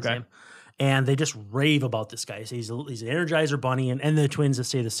think is the guy's name. And they just rave about this guy. So he's an Energizer bunny, and the Twins that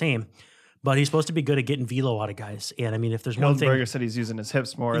say the same. But he's supposed to be good at getting velo out of guys. And I mean, if there's one thing, Hildberger said he's using his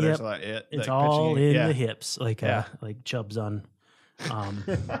hips more. Yep, there's a lot. It's all in the hips, like Chubbs on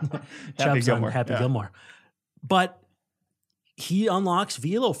Happy Gilmore. But he unlocks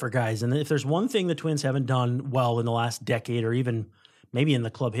velo for guys, and if there's one thing the Twins haven't done well in the last decade, or even maybe in the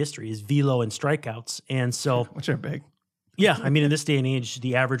club history, is velo and strikeouts. And so, which are big. Yeah, I mean, in this day and age,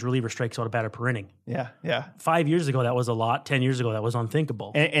 the average reliever strikes out a batter per inning. Yeah. 5 years ago, that was a lot. 10 years ago, that was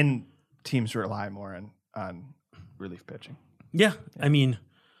unthinkable. And teams rely more on relief pitching. Yeah, I mean,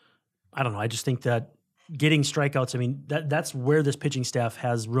 I don't know. I just think that getting strikeouts, I mean, that's where this pitching staff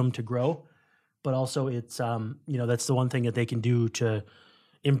has room to grow. But also, it's that's the one thing that they can do to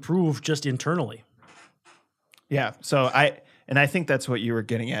improve just internally. Yeah. So I think that's what you were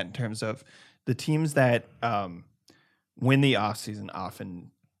getting at in terms of the teams that win the offseason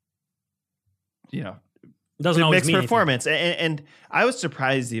often, doesn't always mixed performance. And I was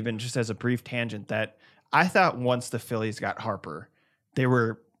surprised, even just as a brief tangent, that I thought once the Phillies got Harper, they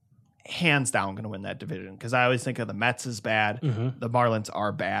were hands down going to win that division, because I always think of the Mets as bad. Mm-hmm. The Marlins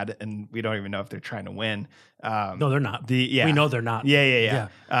are bad, and we don't even know if they're trying to win. No, they're not. We know they're not. Yeah.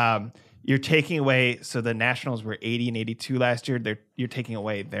 You're taking away, so the Nationals were 80 and 82 last year. You're taking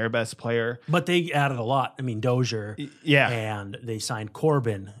away their best player. But they added a lot. I mean, Dozier. Yeah. And they signed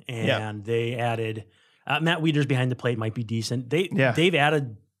Corbin, and they added Matt Wieters behind the plate might be decent. They've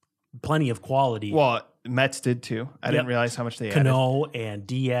added plenty of quality. Well, Mets did too. I didn't realize how much they added. Cano and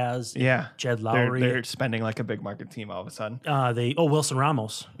Diaz. Yeah. Jed Lowry. They're spending like a big market team all of a sudden. Wilson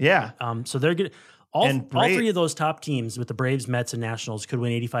Ramos. Yeah. So they're good. All three of those top teams with the Braves, Mets, and Nationals could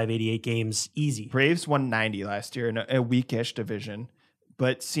win 85, 88 games easy. Braves won 90 last year in a weakish division,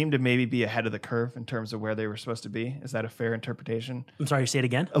 but seemed to maybe be ahead of the curve in terms of where they were supposed to be. Is that a fair interpretation? I'm sorry, say it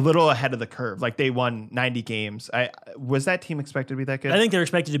again? A little ahead of the curve. Like they won 90 games. Was that team expected to be that good? I think they're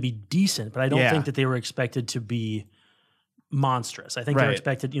expected to be decent, but I don't think that they were expected to be monstrous. I think they're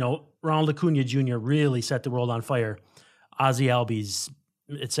expected, Ronald Acuna Jr. really set the world on fire. Ozzie Albies,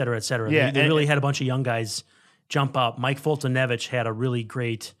 et cetera, et cetera. Yeah, they really had a bunch of young guys jump up. Mike Fultonevich had a really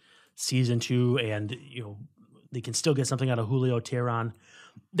great season too, and they can still get something out of Julio Teheran.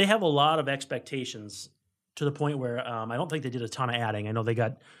 They have a lot of expectations to the point where I don't think they did a ton of adding. I know they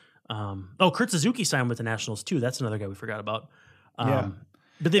got Kurt Suzuki signed with the Nationals too. That's another guy we forgot about. But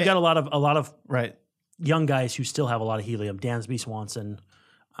they've got a lot of young guys who still have a lot of helium. Dansby Swanson.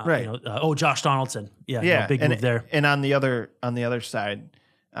 Josh Donaldson. Big move there. And on the other side,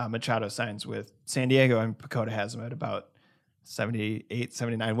 Machado signs with San Diego, and Pacoda has him at about 78,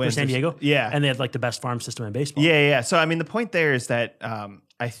 79 wins. For San Diego? Yeah. And they had like the best farm system in baseball. Yeah. So, I mean, the point there is that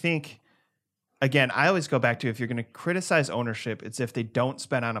I think, again, I always go back to, if you're going to criticize ownership, it's if they don't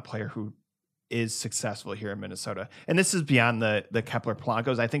spend on a player who is successful here in Minnesota. And this is beyond the Kepler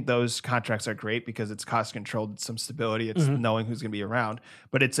Polanco's. I think those contracts are great because it's cost controlled, some stability. It's knowing who's going to be around.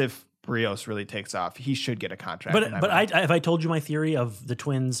 But it's if Barrios really takes off, he should get a contract. But have I told you my theory of the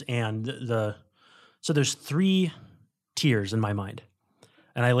Twins and so there's 3 tiers in my mind.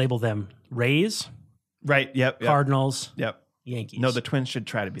 and I label them Rays, right? Yep. Cardinals, yep. Yankees. No, the Twins should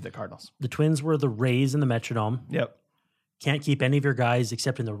try to be the Cardinals. The Twins were the Rays in the Metrodome. Yep. Can't keep any of your guys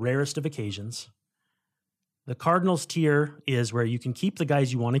except in the rarest of occasions. The Cardinals tier is where you can keep the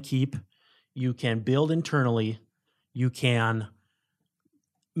guys you want to keep. You can build internally. You can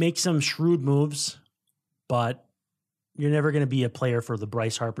make some shrewd moves, but you're never going to be a player for the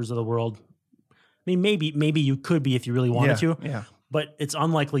Bryce Harpers of the world. I mean, maybe you could be if you really wanted to. Yeah. But it's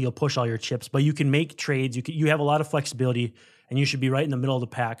unlikely you'll push all your chips. But you can make trades. You have a lot of flexibility, and you should be right in the middle of the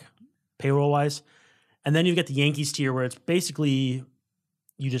pack, payroll-wise. And then you've got the Yankees tier where it's basically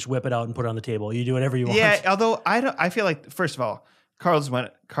you just whip it out and put it on the table. You do whatever you want. Yeah, although I feel like, first of all,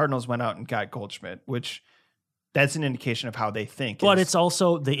 Cardinals went out and got Goldschmidt, which that's an indication of how they think. But it's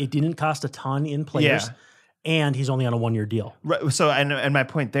also, it didn't cost a ton in players. Yeah. And he's only on a 1-year deal. Right. So, and my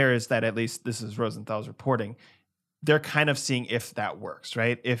point there is that, at least this is Rosenthal's reporting, they're kind of seeing if that works,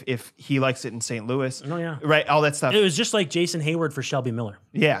 right? If he likes it in St. Louis. Oh, yeah. Right. All that stuff. It was just like Jason Hayward for Shelby Miller.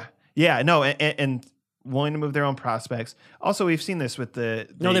 Yeah. Yeah. No. And willing to move their own prospects. Also, we've seen this with they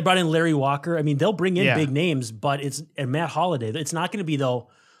brought in Larry Walker. I mean, they'll bring in big names, but and Matt Holliday. It's not going to be, though,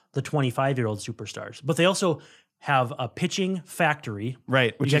 the 25-year-old superstars. But they also have a pitching factory.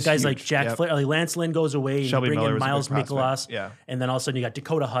 Right. Which you got guys huge. Like Jack Flaherty. Like Lance Lynn goes away, and Shelby you bring Miller in Miles Mikolas. Yeah. And then all of a sudden you got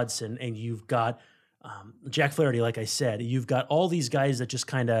Dakota Hudson, and you've got Jack Flaherty, like I said. You've got all these guys that just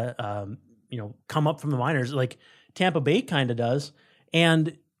kind of come up from the minors, like Tampa Bay kind of does.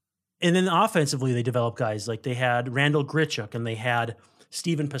 And then offensively, they develop guys like they had Randall Grichuk and they had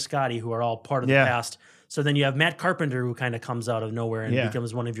Stephen Piscotty, who are all part of the past. So then you have Matt Carpenter, who kind of comes out of nowhere and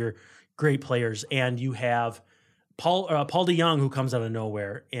becomes one of your great players. And you have Paul DeYoung, who comes out of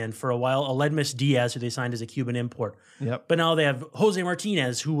nowhere. And for a while, Aledmus Diaz, who they signed as a Cuban import. Yep. But now they have Jose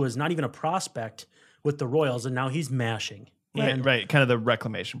Martinez, who was not even a prospect with the Royals, and now he's mashing. Right. Kind of the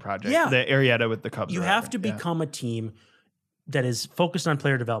reclamation project. Yeah. The Arrieta with the Cubs. You have to become a team that is focused on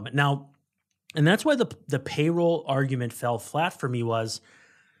player development. Now, and that's why the payroll argument fell flat for me was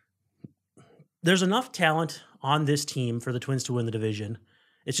there's enough talent on this team for the Twins to win the division.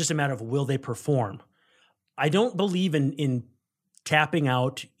 It's just a matter of will they perform. I don't believe in tapping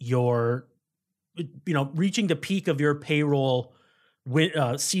out your, reaching the peak of your payroll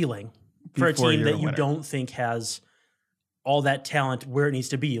ceiling for a team that you don't think has all that talent where it needs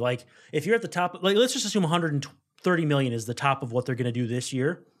to be. Like if you're at the top, like let's just assume 130 million is the top of what they're going to do this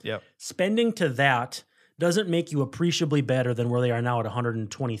year. Yep. Spending to that doesn't make you appreciably better than where they are now at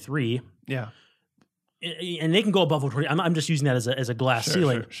 123. Yeah. And they can go above 120. I'm just using that as a glass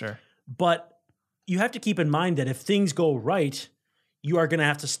ceiling. Sure. But you have to keep in mind that if things go right, you are going to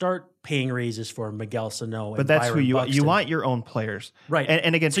have to start paying raises for Miguel Sano. But that's Byron who you want your own players, right?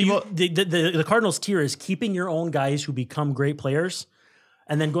 And again, so the Cardinals tier is keeping your own guys who become great players,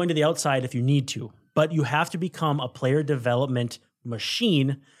 and then going to the outside if you need to. But you have to become a player development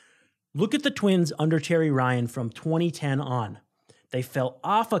machine. Look at the Twins under Terry Ryan from 2010 on. They fell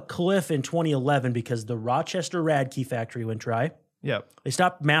off a cliff in 2011 because the Rochester Radke factory went dry. Yep. They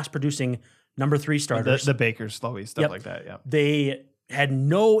stopped mass producing number 3 starters. The Bakers, Slowey, stuff like that. Yeah. They had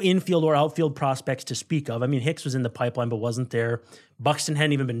no infield or outfield prospects to speak of. I mean, Hicks was in the pipeline but wasn't there. Buxton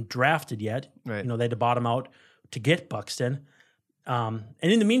hadn't even been drafted yet. Right. They had to bottom out to get Buxton. And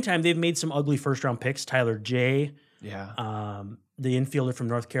in the meantime, they've made some ugly first-round picks. Tyler Jay. Yeah. The infielder from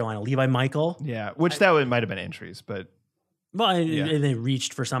North Carolina, Levi Michael. Yeah, which might have been injuries, but... Well, and they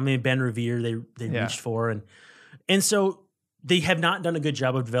reached for something. Ben Revere, they reached for. And so they have not done a good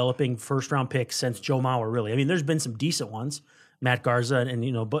job of developing first-round picks since Joe Mauer, really. I mean, there's been some decent ones, Matt Garza,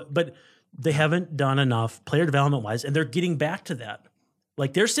 and but they haven't done enough player development-wise, and they're getting back to that.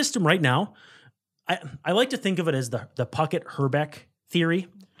 Like, their system right now, I like to think of it as the Puckett-Herbeck theory.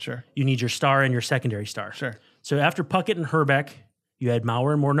 Sure. You need your star and your secondary star. Sure. So after Puckett and Herbeck, you had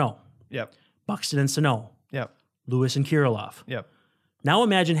Mauer and Morneau. Yep. Buxton and Sano. Yep. Lewis and Kirilloff. Yep. Now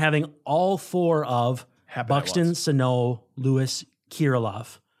imagine having all 4 of Buxton, Sano, Lewis,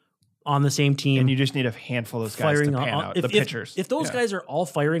 Kirilloff on the same team. And you just need a handful of those guys to pan out, the pitchers. If those guys are all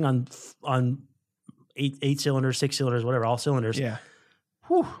firing on 8 cylinders, 6 cylinders, whatever, all cylinders,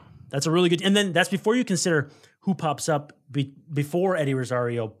 that's a really good... And then that's before you consider who pops up before Eddie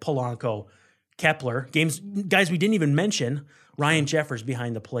Rosario, Polanco, Kepler, guys we didn't even mention, Ryan Jeffers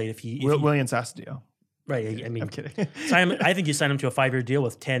behind the plate. William Sastadio. Right. I mean, I'm kidding. I think you sign him to a 5-year deal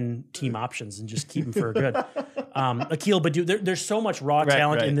with 10 team options and just keep him for good. Akil Baddoo, there's so much raw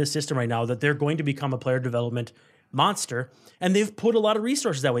talent in this system right now that they're going to become a player development monster. And they've put a lot of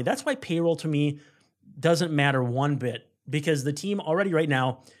resources that way. That's why payroll to me doesn't matter one bit, because the team already right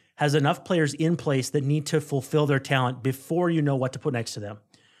now has enough players in place that need to fulfill their talent before you know what to put next to them.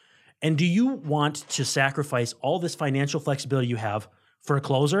 And do you want to sacrifice all this financial flexibility you have for a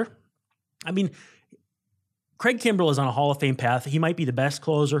closer? I mean, Craig Kimbrell is on a Hall of Fame path. He might be the best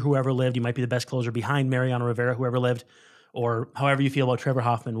closer who ever lived. He might be the best closer behind Mariano Rivera, who ever lived, or however you feel about Trevor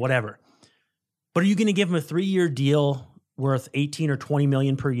Hoffman, whatever. But are you going to give him a 3-year deal worth $18 or $20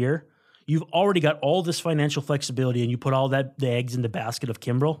 million per year? You've already got all this financial flexibility, and you put all the eggs in the basket of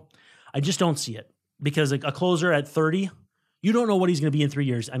Kimbrell. I just don't see it, because a closer at 30, you don't know what he's going to be in 3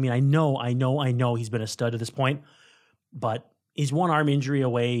 years. I mean, I know he's been a stud at this point, but he's one arm injury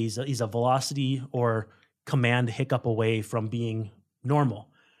away. He's a velocity or command hiccup away from being normal.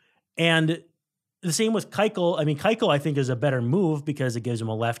 And the same with Keuchel. I mean, Keuchel, I think, is a better move because it gives him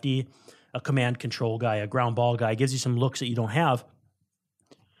a lefty, a command control guy, a ground ball guy. It gives you some looks that you don't have.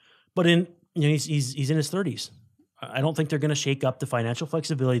 But he's in his 30s. I don't think they're going to shake up the financial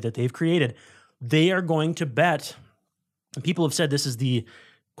flexibility that they've created. They are going to bet. People have said this is the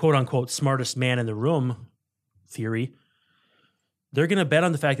quote-unquote smartest man in the room theory. They're going to bet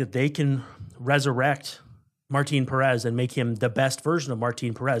on the fact that they can resurrect Martin Perez and make him the best version of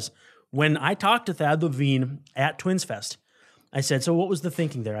Martin Perez. When I talked to Thad Levine at Twins Fest, I said, so what was the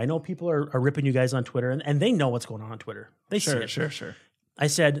thinking there? I know people are ripping you guys on Twitter, and they know what's going on Twitter. They see it. Sure. I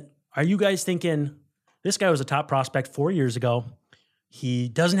said, are you guys thinking this guy was a top prospect 4 years ago? He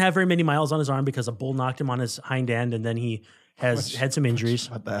doesn't have very many miles on his arm because a bull knocked him on his hind end, and then he has had some injuries.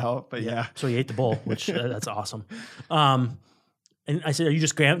 What the hell? But yeah. So he ate the bull, which that's awesome. And I said, are you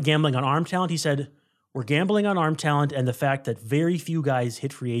just gambling on arm talent? He said, we're gambling on arm talent and the fact that very few guys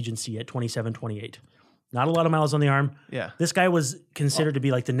hit free agency at 27, 28. Not a lot of miles on the arm. Yeah. This guy was considered to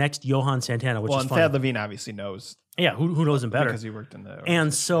be like the next Johan Santana, which is funny. Thad Levine obviously knows. Yeah, who knows him better? Because he worked in the...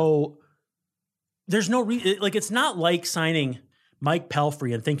 And so there's no... it's not like signing Mike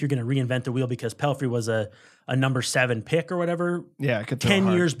Pelfrey and think you're going to reinvent the wheel because Pelfrey was a number 7 pick or whatever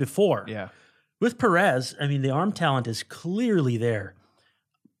 10 years before. Yeah. With Perez, I mean, the arm talent is clearly there.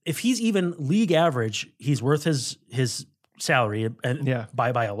 If he's even league average, he's worth his salary and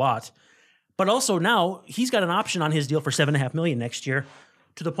by a lot. But also now he's got an option on his deal for $7.5 million next year,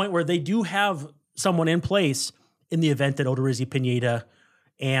 to the point where they do have someone in place in the event that Odorizzi Pineda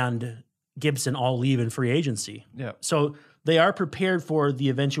and Gibson all leave in free agency. Yeah. So they are prepared for the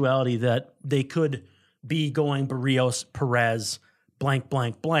eventuality that they could be going Barrios, Perez, blank,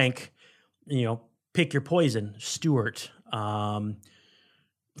 blank, blank. You know, pick your poison. Stewart, Fernando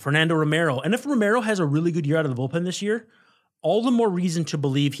Romero. And if Romero has a really good year out of the bullpen this year, all the more reason to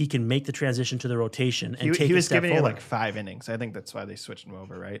believe he can make the transition to the rotation and take a step forward. He was giving you like 5 innings. I think that's why they switched him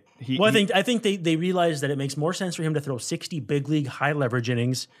over, right? I think they realized that it makes more sense for him to throw 60 big league high leverage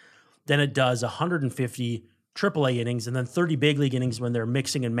innings than it does 150 AAA innings and then 30 big league innings when they're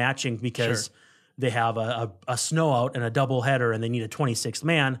mixing and matching because they have a snow out and a double header and they need a 26th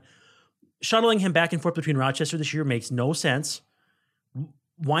man. Shuttling him back and forth between Rochester this year makes no sense.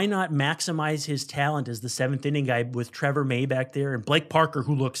 Why not maximize his talent as the 7th inning guy with Trevor May back there and Blake Parker,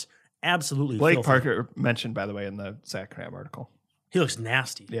 who looks absolutely filthy. Parker mentioned, by the way, in the Zach Cram article. He looks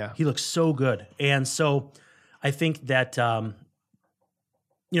nasty. Yeah. He looks so good. And so I think that,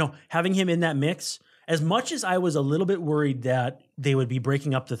 having him in that mix, as much as I was a little bit worried that they would be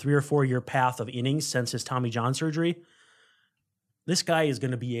breaking up the 3 or 4 year path of innings since his Tommy John surgery, this guy is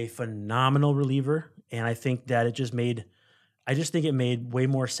going to be a phenomenal reliever. And I think that it made way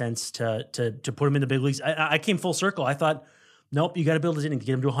more sense to put him in the big leagues. I came full circle. I thought, nope, you got to build his innings,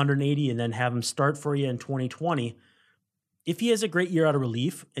 get him to 180 and then have him start for you in 2020. If he has a great year out of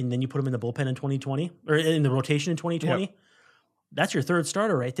relief and then you put him in the bullpen in 2020 or in the rotation in 2020, that's your 3rd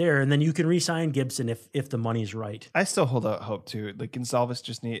starter right there. And then you can re-sign Gibson if the money's right. I still hold out hope too. Like Gonzalez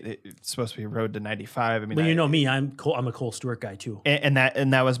it's supposed to be road to 95. I mean, but you know me, I'm a Cole Stewart guy too. And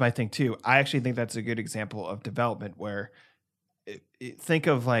that was my thing too. I actually think that's a good example of development where think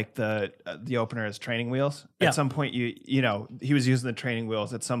of like the opener as training wheels. At some point, he was using the training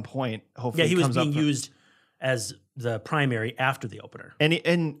wheels. At some point, hopefully, he was being used as the primary after the opener.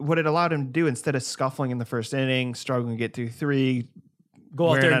 And what it allowed him to do, instead of scuffling in the first inning, struggling to get through 3,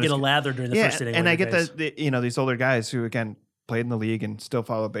 go out there and get a lather during the first inning. And I get these older guys who again played in the league and still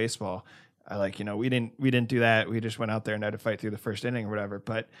follow baseball. I we didn't do that. We just went out there and had to fight through the first inning or whatever.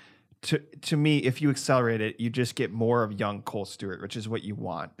 But to me, if you accelerate it, you just get more of young Cole Stewart, which is what you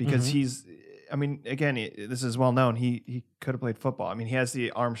want because he's. I mean, again, this is well known. He could have played football. I mean, he has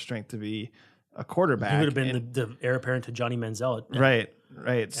the arm strength to be a quarterback. He would have been the heir apparent to Johnny Manziel. Right.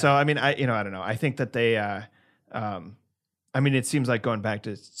 Yeah. So I mean, I don't know. I think that they. I mean, it seems like going back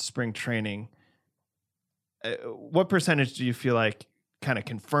to spring training. What percentage do you feel like kind of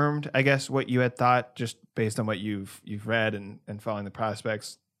confirmed, I guess, what you had thought just based on what you've read and following the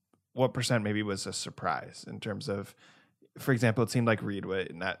prospects? What percent maybe was a surprise in terms of, for example, it seemed like Reed was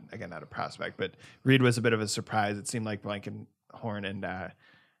not a prospect, but Reed was a bit of a surprise. It seemed like Blankenhorn and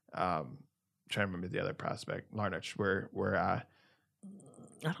trying to remember the other prospect, Larnach, were I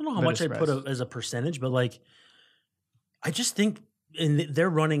don't know how much I'd put as a percentage, but like I just think they're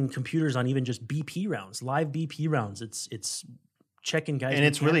running computers on even just BP rounds, live BP rounds. It's checking guys, and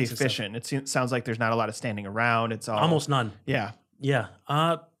it's really efficient. It sounds like there's not a lot of standing around. It's almost none. Yeah.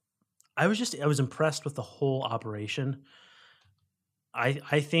 I was impressed with the whole operation. I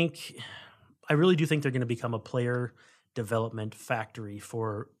really do think they're going to become a player development factory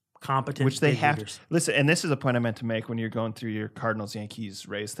for competent, which they have leaders. Listen, and this is a point I meant to make when you're going through your Cardinals, Yankees,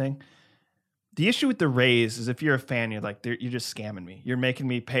 Rays thing. The issue with the Rays is if you're a fan, you're like, you're just scamming me. You're making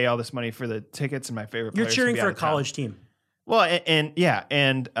me pay all this money for the tickets and my favorite players. You're cheering for a college team. Well, and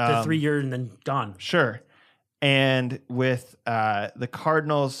the 3 year and then gone. Sure. And with the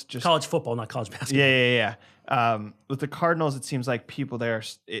Cardinals, just college football, not college basketball. Yeah. With the Cardinals, it seems like people there,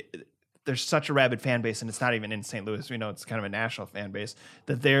 there's such a rabid fan base, and it's not even in St. Louis. We know it's kind of a national fan base,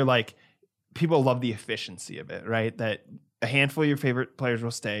 that they're like, people love the efficiency of it, right? That a handful of your favorite players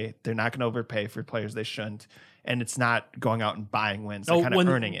will stay. They're not going to overpay for players they shouldn't, and it's not going out and buying wins. They're kind of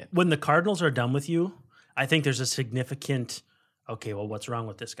earning it. When the Cardinals are done with you, I think there's a significant, okay, well, what's wrong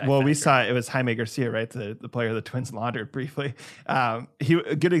with this guy? Well, we saw it was Jaime Garcia, right? The player the Twins laundered briefly. A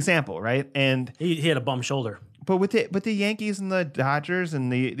good example, right? And he had a bum shoulder. But with the Yankees and the Dodgers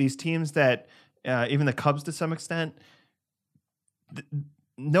and these teams that even the Cubs to some extent,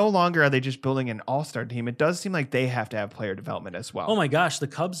 no longer are they just building an all-star team. It does seem like they have to have player development as well. Oh my gosh, the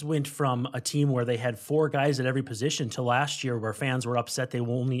Cubs went from a team where they had 4 guys at every position to last year where fans were upset they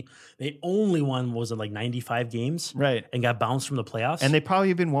only won, was it like 95 games? Right. And got bounced from the playoffs. And they probably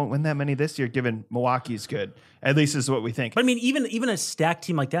even won't win that many this year, given Milwaukee's good. At least is what we think. But I mean, even a stacked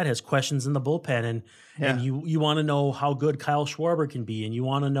team like that has questions in the bullpen, and you want to know how good Kyle Schwarber can be, and you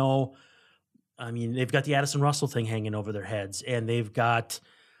want to know, I mean, they've got the Addison Russell thing hanging over their heads, and they've got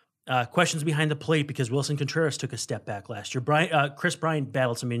questions behind the plate because Wilson Contreras took a step back last year. Chris Bryant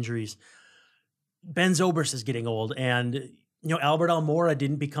battled some injuries. Ben Zobrist is getting old, and Albert Almora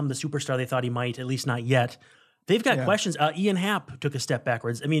didn't become the superstar they thought he might, at least not yet. They've got questions. Ian Happ took a step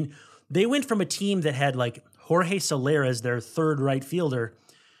backwards. I mean, they went from a team that had like Jorge Soler as their third right fielder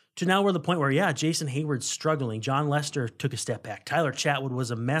to now we're at the point where, Jason Hayward's struggling. John Lester took a step back. Tyler Chatwood was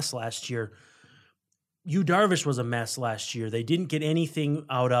a mess last year. Yu Darvish was a mess last year. They didn't get anything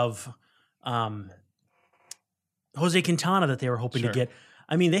out of Jose Quintana that they were hoping to get.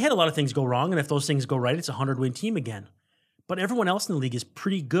 I mean, they had a lot of things go wrong, and if those things go right, it's a 100-win team again. But everyone else in the league is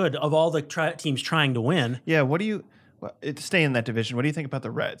pretty good of all the teams trying to win. Yeah, to stay in that division, what do you think about the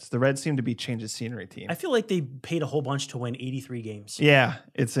Reds? The Reds seem to be change of scenery team. I feel like they paid a whole bunch to win 83 games. Yeah,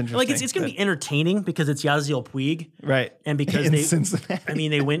 it's interesting. Like it's going to be entertaining because it's Yasiel Puig, right? And because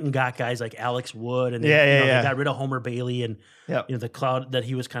they went and got guys like Alex Wood, and they got rid of Homer Bailey, and the cloud that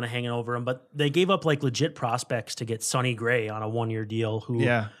he was kind of hanging over him. But they gave up like legit prospects to get Sonny Gray on a 1-year deal.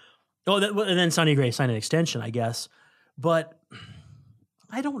 And then Sonny Gray signed an extension, I guess. But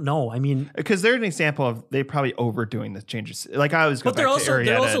I don't know. I mean, because they're an example of they probably overdoing the changes. Like I was, but they're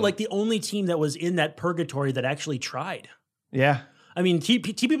also like the only team that was in that purgatory that actually tried. Yeah, I mean,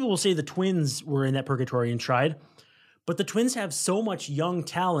 people will say the Twins were in that purgatory and tried, but the Twins have so much young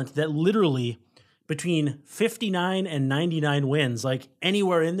talent that literally between 59 and 99 wins, like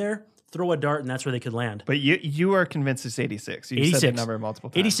anywhere in there, throw a dart and that's where they could land. But you are convinced it's 86. You said the number multiple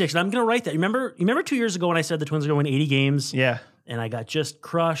times. 86, and I'm going to write that. Remember 2 years ago when I said the Twins are going to win 80 games? Yeah. And I got just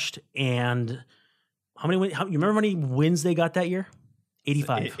crushed. And you remember how many wins they got that year?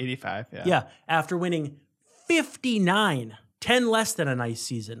 85. 85, yeah. Yeah, after winning 59, 10 less than a nice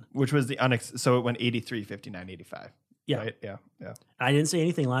season. Which was so it went 83, 59, 85. Yeah. Right? Yeah. I didn't say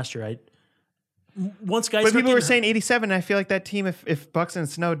anything last year. But people were saying 87, and I feel like that team, if Buxton and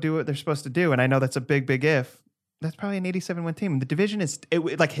Snow do what they're supposed to do, and I know that's a big, big if, that's probably an 87-win team. The division is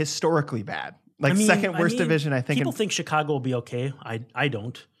like historically bad. Like second worst division, I think. People think Chicago will be okay. I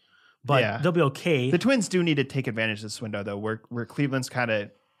don't. But they'll be okay. The Twins do need to take advantage of this window, though, where Cleveland's kind of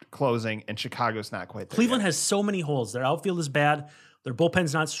closing and Chicago's not quite there. Cleveland has so many holes. Their outfield is bad. Their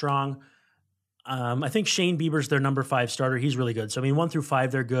bullpen's not strong. I think Shane Bieber's their number 5 starter. He's really good. So, 1 through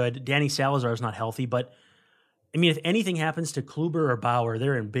 5, they're good. Danny Salazar is not healthy. But, if anything happens to Kluber or Bauer,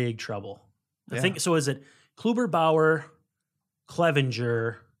 they're in big trouble. I think so. Is it Kluber, Bauer,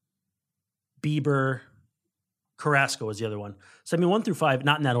 Clevenger, Bieber, Carrasco is the other one. So 1 through 5,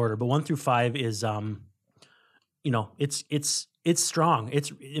 not in that order, but 1 through 5 is it's strong.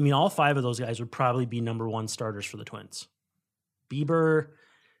 All 5 of those guys would probably be number 1 starters for the Twins. Bieber,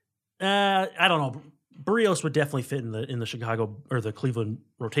 I don't know. Barrios would definitely fit in the Chicago or the Cleveland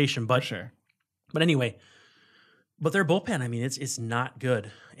rotation, but sure. But anyway, but their bullpen, it's not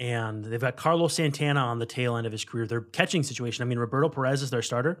good, and they've got Carlos Santana on the tail end of his career. Their catching situation, Roberto Perez is their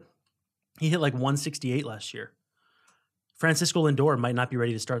starter. He hit like 168 last year. Francisco Lindor might not be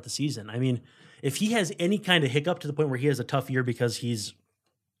ready to start the season. If he has any kind of hiccup to the point where he has a tough year because he's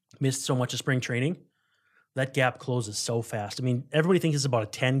missed so much of spring training, that gap closes so fast. Everybody thinks it's about a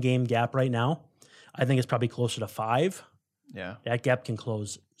 10-game gap right now. I think it's probably closer to 5. Yeah. That gap can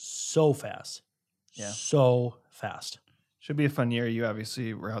close so fast. Yeah. So fast. Should be a fun year. You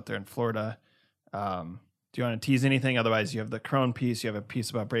obviously were out there in Florida. Do you want to tease anything? Otherwise, you have the Cron piece. You have a piece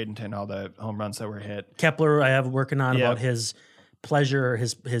about Bradenton, all the home runs that were hit. Kepler, I have working on about his pleasure,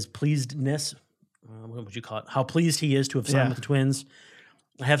 his pleasedness. What would you call it? How pleased he is to have signed with the Twins.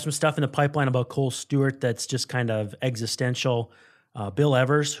 I have some stuff in the pipeline about Cole Stewart that's just kind of existential. Bill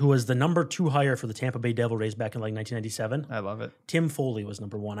Evers, who was the number 2 hire for the Tampa Bay Devil Rays back in like 1997. I love it. Tim Foley was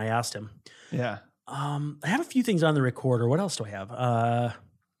number 1. I asked him. Yeah. I have a few things on the recorder. What else do I have? I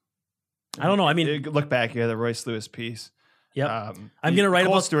don't know. Look back. You had the Royce Lewis piece. Yeah. I'm going to write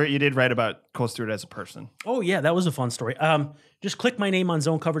Cole about Stewart. You did write about Cole Stewart as a person. Oh, yeah. That was a fun story. Just click my name on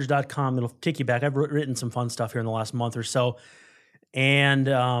zonecoverage.com. It'll take you back. I've written some fun stuff here in the last month or so. And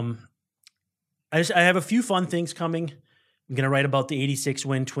I have a few fun things coming. I'm going to write about the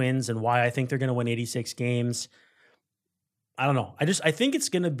 86-win Twins and why I think they're going to win 86 games. I don't know. I think it's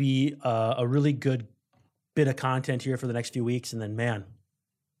going to be a really good bit of content here for the next few weeks. And then, man,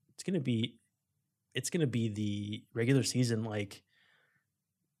 it's going to be the regular season, like,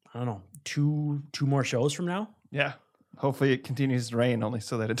 I don't know, two more shows from now. Yeah. Hopefully it continues to rain only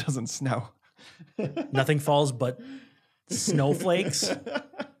so that it doesn't snow. Nothing falls but snowflakes.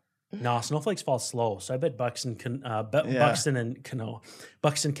 No, snowflakes fall slow. So I bet Buxton,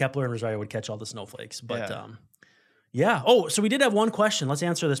 Buxton, Kepler, and Rosario would catch all the snowflakes. But yeah. Oh, so we did have one question. Let's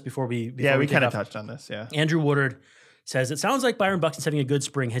answer this before we kind of touched on this. Yeah. Andrew Woodard says, it sounds like Byron Buxton's having a good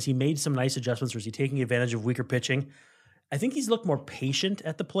spring. Has he made some nice adjustments or is he taking advantage of weaker pitching? I think he's looked more patient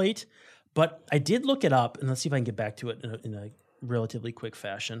at the plate, but I did look it up, and let's see if I can get back to it in a relatively quick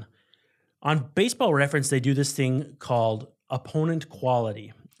fashion. On Baseball Reference, they do this thing called opponent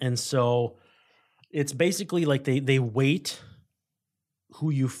quality. And so it's basically like they weight who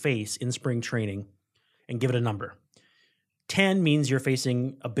you face in spring training and give it a number. 10 means you're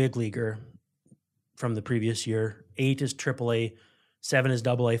facing a big leaguer from the previous year. 8 is AAA, 7 is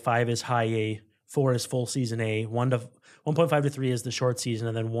AA, 5 is high A, 4 is full season A, 1.5 to 3 is the short season,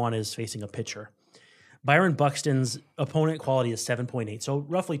 and then 1 is facing a pitcher. Byron Buxton's opponent quality is 7.8, so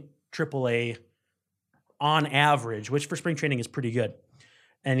roughly AAA on average, which for spring training is pretty good.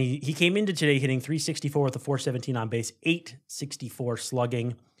 And he came into today hitting .364 with a .417 on base, .864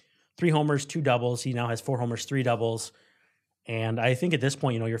 slugging, 3 homers, 2 doubles. He now has 4 homers, 3 doubles. And I think at this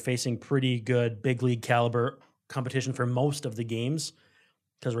point, you're facing pretty good big league caliber competition for most of the games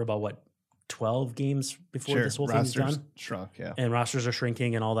because we're about 12 games before this whole thing is done. Shrunk, yeah. And rosters are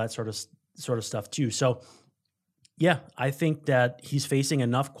shrinking and all that sort of stuff too. So yeah, I think that he's facing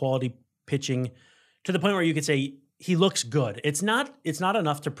enough quality pitching to the point where you could say he looks good. It's not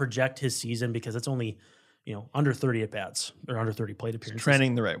enough to project his season because it's only, under 30 at bats or under 30 plate appearances. It's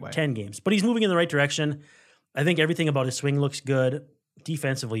trending the right way. 10 games. But he's moving in the right direction. I think everything about his swing looks good.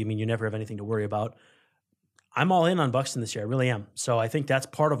 Defensively, you never have anything to worry about. I'm all in on Buxton this year. I really am. So I think that's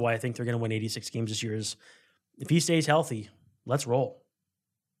part of why I think they're going to win 86 games this year is if he stays healthy, let's roll.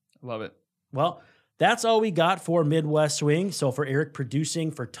 Love it. Well, that's all we got for Midwest Swing. So for Eric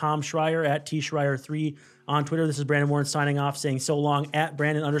producing, for Tom Schreier at TSchreier3 on Twitter, this is Brandon Warren signing off, saying so long at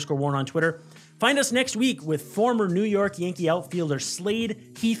Brandon_Warren on Twitter. Find us next week with former New York Yankee outfielder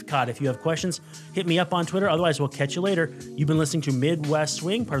Slade Heathcott. If you have questions, hit me up on Twitter. Otherwise, we'll catch you later. You've been listening to Midwest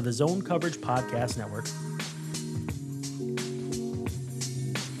Swing, part of the Zone Coverage Podcast Network.